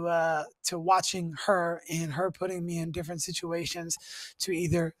credit to watching her and her putting me in different situations to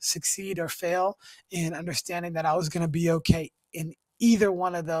either succeed or fail, and understanding that I was going to be okay in either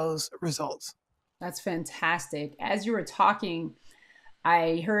one of those results. That's fantastic. As you were talking,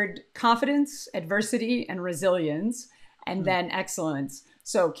 I heard confidence, adversity, and resilience, and Mm. then excellence.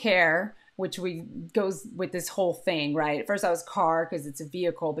 So care, which we goes with this whole thing, right? At first I was car because it's a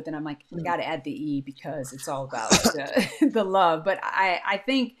vehicle, but then I'm like, we Mm. got to add the E because it's all about the love. But I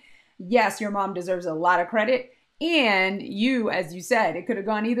think, yes, your mom deserves a lot of credit. And you, as you said, it could have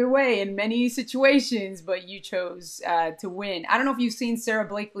gone either way in many situations, but you chose to win. I don't know if you've seen Sarah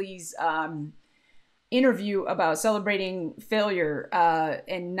Blakely's interview about celebrating failure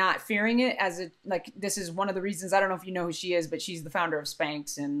and not fearing it as a like this is one of the reasons. I don't know if you know who she is, but she's the founder of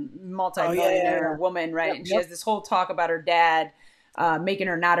Spanx and Oh yeah, yeah, multi-millionaire yeah. woman, right? Yep, And she yep, has this whole talk about her dad making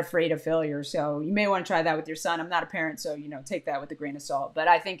her not afraid of failure. So you may want to try that with your son. I'm not a parent, so take that with a grain of salt, but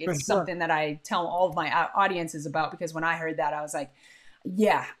I think for it's sure. something that I tell all of my audiences about, because when I heard that I was like,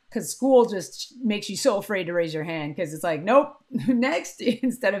 yeah, because school just makes you so afraid to raise your hand because it's like, nope, next,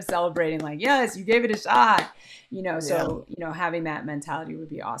 instead of celebrating, like, yes, you gave it a shot, Yeah, so, having that mentality would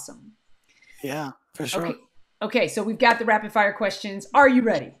be awesome. yeah, for Okay. sure. Okay. So we've got the rapid fire questions. Are you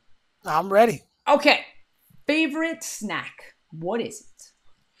ready? I'm ready. Okay. Favorite snack. What is it?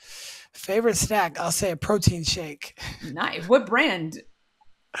 Favorite snack? I'll say a protein shake. Nice. What brand?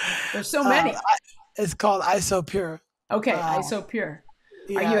 There's so Uh, many. it's called ISO Pure. Okay. Uh, ISO Pure.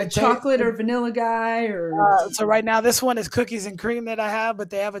 Are you yeah, a chocolate or vanilla guy or? so right now this one is cookies and cream that I have, but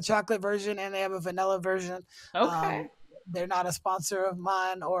they have a chocolate version and they have a vanilla version. Okay. Um, they're not a sponsor of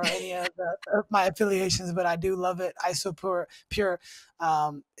mine or any of my affiliations, but I do love it. ISO Pure.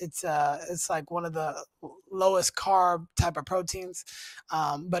 It's like one of the lowest carb type of proteins,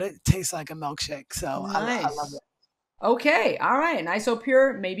 but it tastes like a milkshake. So I love Nice. it. Okay. All right. And ISO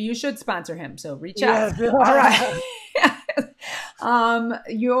Pure, maybe you should sponsor him. So reach out. Yes. All right.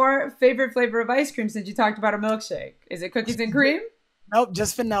 Your favorite flavor of ice cream, since you talked about a milkshake, is it cookies and cream? Nope,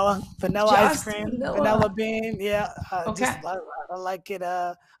 just vanilla. Vanilla ice Just cream, vanilla vanilla. bean. Yeah, Okay. I like it.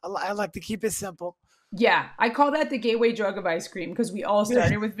 I like to keep it simple. Yeah, I call that the gateway drug of ice cream because we all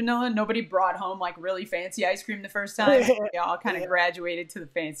started with vanilla. Nobody brought home like really fancy ice cream the first time. We all kind of Yeah, graduated to the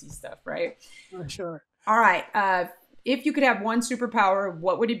fancy stuff, right? for sure. All right. If you could have one superpower,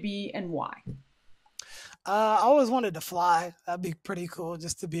 what would it be and why? I always wanted to fly. That'd be pretty cool,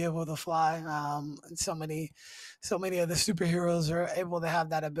 just to be able to fly. And so many of the superheroes are able to have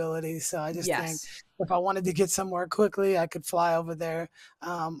that ability. So I just think Yes. if I wanted to get somewhere quickly, I could fly over there.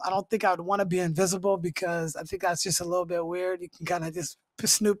 I don't think I'd want to be invisible because I think that's just a little bit weird. You can kind of just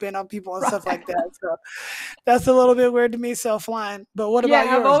snoop in on people and stuff Right. like that. So that's a little bit weird to me. So flying. But what Yeah,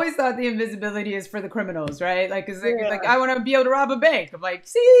 about I've yours? always thought the invisibility is for the criminals, right? Like, cause like Yeah, I want to be able to rob a bank. I'm like,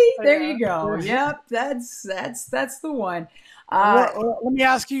 see, there yeah. you go. Yep, that's the one. Uh, Let me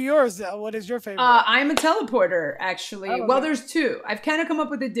ask you yours. What is your favorite? I'm a teleporter, actually. Oh, Well, okay. there's two. I've kind of come up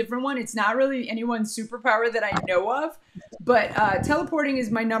with a different one. It's not really anyone's superpower that I know of, but teleporting is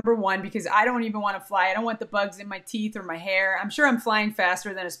my number one because I don't even want to fly. I don't want the bugs in my teeth or my hair. I'm sure I'm flying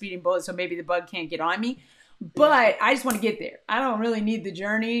faster than a speeding bullet, so maybe the bug can't get on me. Yeah. But I just want to get there. I don't really need the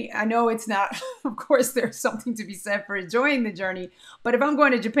journey. I know it's not, of course, there's something to be said for enjoying the journey. But if I'm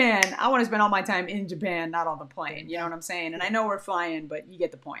going to Japan, I want to spend all my time in Japan, not on the plane. You know what I'm saying? And I know we're flying, but you get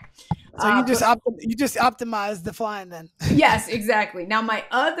the point. So But you just optimize the flying then. yes, exactly. Now, my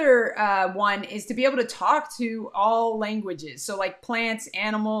other one is to be able to talk to all languages. So, like plants,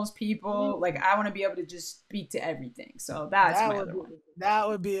 animals, people. Like, I want to be able to just speak to everything. So, that's That my would other be one. that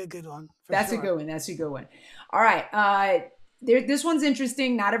would be a good one for That's a sure. good one. That's a good one. All right. This one's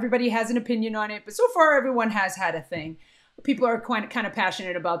interesting. Not everybody has an opinion on it, but so far everyone has had a thing. People are kind of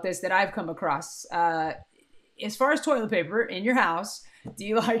passionate about this that I've come across. As far as toilet paper in your house, do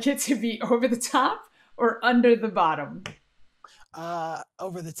you like it to be over the top or under the bottom?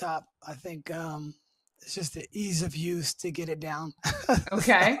 Over the top. I think it's just the ease of use to get it down. So,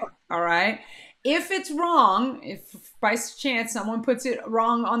 Okay. All right. If it's wrong, if by chance someone puts it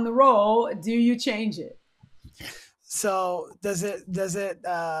wrong on the roll, do you change it? so does it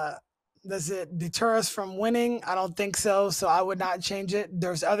deter us from winning? I don't think so. So I would not change it.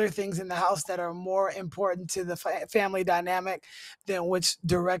 There's other things in the house that are more important to the family dynamic than which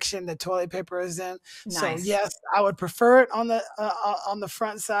direction the toilet paper is in. So Nice. yes, I would prefer it on the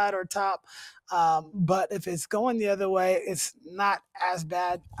front side or top. But if it's going the other way, it's not as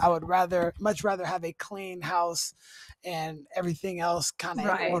bad. I would much rather have a clean house and everything else kind of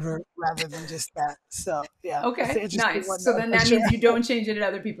in Right. order rather than just that. So yeah, that's an Okay. interesting Nice. one So though, then for that sure. means you don't change it at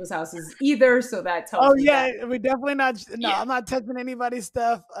other people's houses either. So that tells Oh me that, yeah, we definitely not. No, yeah, I'm not touching anybody's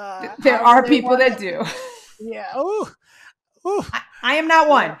stuff. there However are they people want that it. do. Yeah. Ooh. Ooh. I am not Yeah.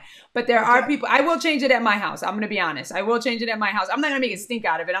 one, but there are Okay. people. I will change it at my house. I'm going to be honest. I will change it at my house. I'm not going to make a stink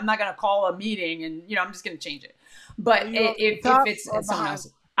out of it. I'm not going to call a meeting and I'm just going to change it. Are But you over the if top it's or at someone behind?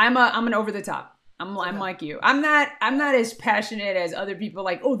 else, I'm an over the top. I'm Okay. like you. I'm not as passionate as other people.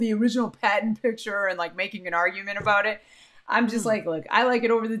 Like, oh, the original patent picture and like making an argument about it. I'm just Mm. like, look, I like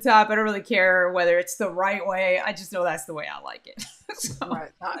it over the top. I don't really care whether it's the right way. I just know that's the way I like it. So,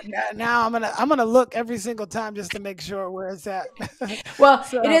 Right. Now I'm gonna look every single time just to make sure where it's at. well, it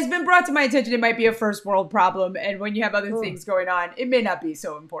So. has been brought to my attention it might be a first world problem, and when you have other Ooh, things going on, it may not be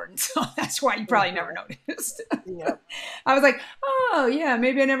so important. So that's why you probably never noticed. yeah. I was like, oh yeah,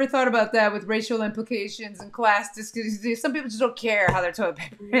 maybe I never thought about that with racial implications and class. Some people just don't care how their toilet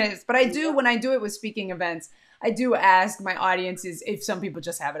paper is, but I do Yeah. when I do it with speaking events. I do ask my audiences if some people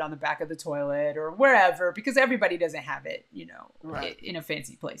just have it on the back of the toilet or wherever, because everybody doesn't have it, Right. in a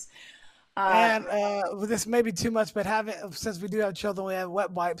fancy place. Uh, And well, this may be too much, but having since we do have children, we have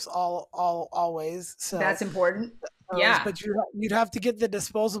wet wipes all always. So that's important. those, Yeah. but you'd have to get the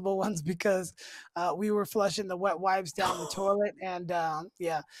disposable ones because we were flushing the wet wipes down the toilet, and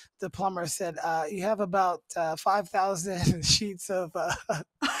yeah, the plumber said you have about 5,000 sheets of.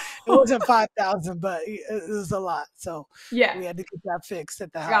 It wasn't 5,000, but it was a lot, so Yeah. we had to get that fixed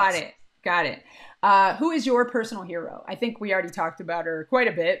at the Got house. it. Got it. Who is your personal hero? I think we already talked about her quite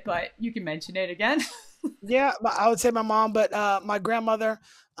a bit, but you can mention it again. Yeah, I would say my mom, but my grandmother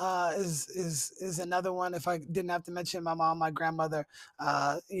is another one. If I didn't have to mention my mom, my grandmother,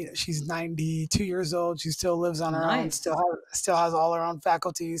 she's 92 years old. She still lives on her own. Nice. Still has all her own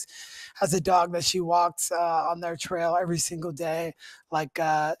faculties. Has a dog that she walks on their trail every single day. Like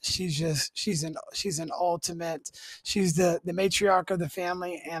she's an ultimate. She's the matriarch of the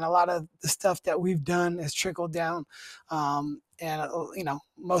family, and a lot of the stuff that we've done has trickled down. And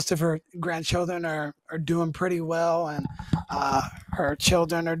most of her grandchildren are doing pretty well, and her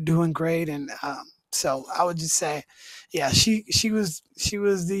children are doing great. And so I would just say, yeah, she was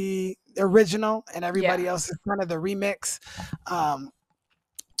the original, and Yeah. everybody else is kind of the remix. Um,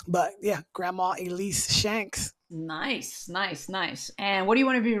 but yeah, Grandma Elise Shanks. Nice. Nice. Nice. And what do you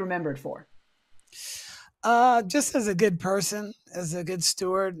want to be remembered for? Just as a good person, as a good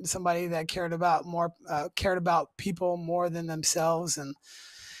steward, somebody that cared about people more than themselves, and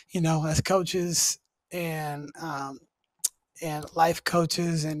as coaches and life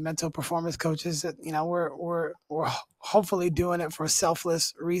coaches and mental performance coaches, that we're hopefully doing it for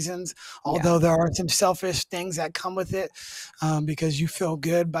selfless reasons. Yeah. Although there are some selfish things that come with it, because you feel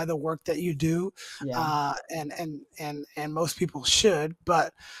good by the work that you do, Yeah. and most people should,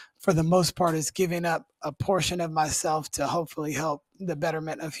 but for the most part, it's giving up a portion of myself to hopefully help the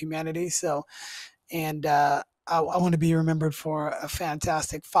betterment of humanity. So, and I want to be remembered for a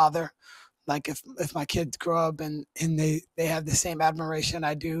fantastic father. Like if my kids grow up and they have the same admiration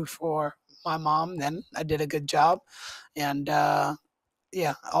I do for my mom, then I did a good job. And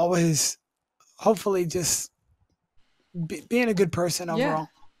yeah, always hopefully just being a good person Yeah. overall.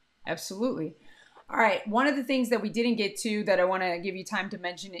 Absolutely. All right. One of the things that we didn't get to that I want to give you time to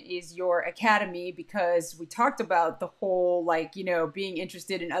mention is your academy, because we talked about the whole like, being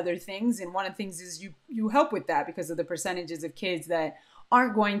interested in other things. And one of the things is you help with that because of the percentages of kids that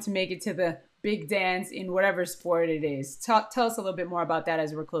aren't going to make it to the big dance in whatever sport it is. Tell us a little bit more about that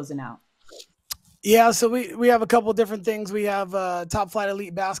as we're closing out. Yeah, so we have a couple different things. We have Top Flight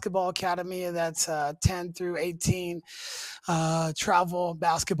Elite Basketball Academy that's 10 through 18 travel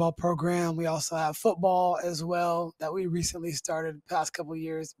basketball program. We also have football as well that we recently started the past couple of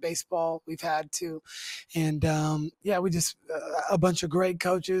years. Baseball we've had too, and yeah, we just a bunch of great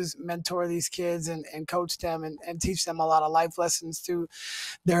coaches mentor these kids and coach them and teach them a lot of life lessons through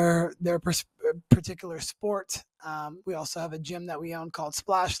their particular sport. We also have a gym that we own called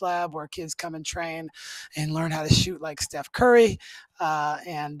Splash Lab, where kids come and train and learn how to shoot like Steph Curry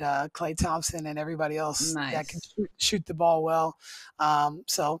and Clay Thompson and everybody else that can Nice. shoot the ball well.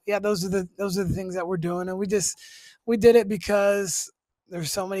 So yeah, those are the things that we're doing, and we did it because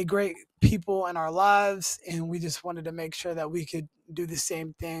there's so many great people in our lives, and we just wanted to make sure that we could do the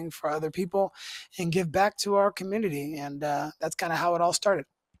same thing for other people and give back to our community, and that's kind of how it all started.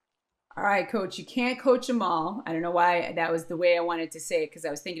 All right, coach, you can't coach them all. I don't know why that was the way I wanted to say it because I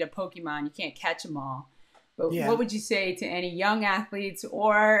was thinking of Pokemon. You can't catch them all. But what Yeah. would you say to any young athletes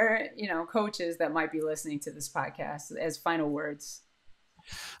or, coaches that might be listening to this podcast as final words?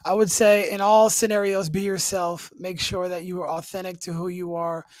 I would say in all scenarios, be yourself. Make sure that you are authentic to who you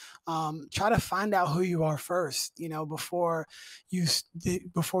are. Try to find out who you are first. You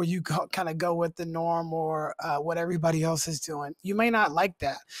before you kind of go with the norm or what everybody else is doing. You may not like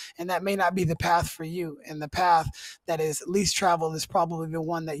that, and that may not be the path for you. And the path that is least traveled is probably the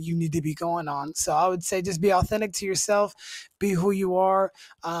one that you need to be going on. So I would say just be authentic to yourself. Be who you are.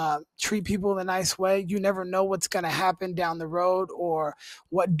 Treat people in a nice way. You never know what's going to happen down the road or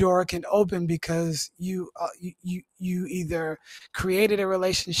what door can open because you either created a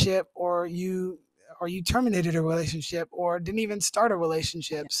relationship or you terminated a relationship or didn't even start a Yeah.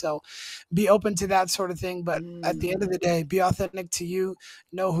 relationship. So be open to that sort of thing. But at the end Mm, of the day, be authentic to you,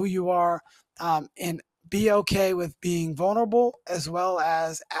 know who you are, and be okay with being vulnerable as well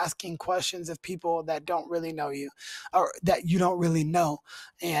as asking questions of people that don't really know you or that you don't really know.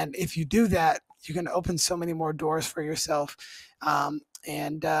 And if you do that, you're going to open so many more doors for yourself.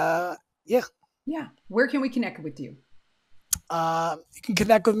 And yeah, yeah. Where can we connect with you? you can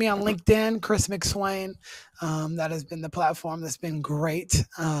connect with me on LinkedIn, Chris McSwain. That has been the platform that's been great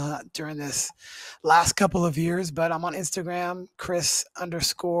during this last couple of years. But I'm on Instagram, Chris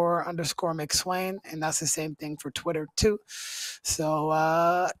underscore McSwain, and that's the same thing for Twitter too. So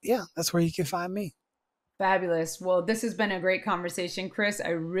yeah, that's where you can find me. Fabulous. Well, this has been a great conversation, Chris. I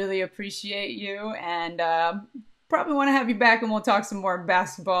really appreciate you and probably want to have you back and we'll talk some more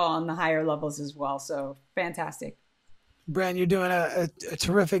basketball on the higher levels as well. So fantastic. Brand, you're doing a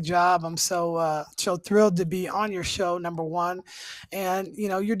terrific job. I'm so thrilled to be on your show, number one, and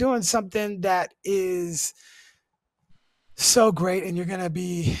you're doing something that is so great, and you're going to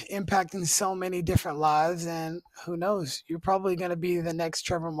be impacting so many different lives, and who knows, you're probably going to be the next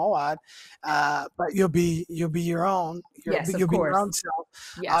Trevor Moawad, but you'll be your own, Yes, of you'll be your course. own self,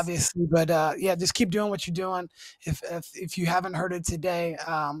 Yes. obviously. But yeah, just keep doing what you're doing. If you haven't heard it today,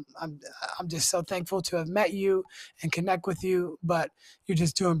 I'm just so thankful to have met you and connect with you. But you're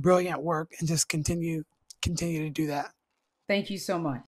just doing brilliant work, and just continue to do that. Thank you so much.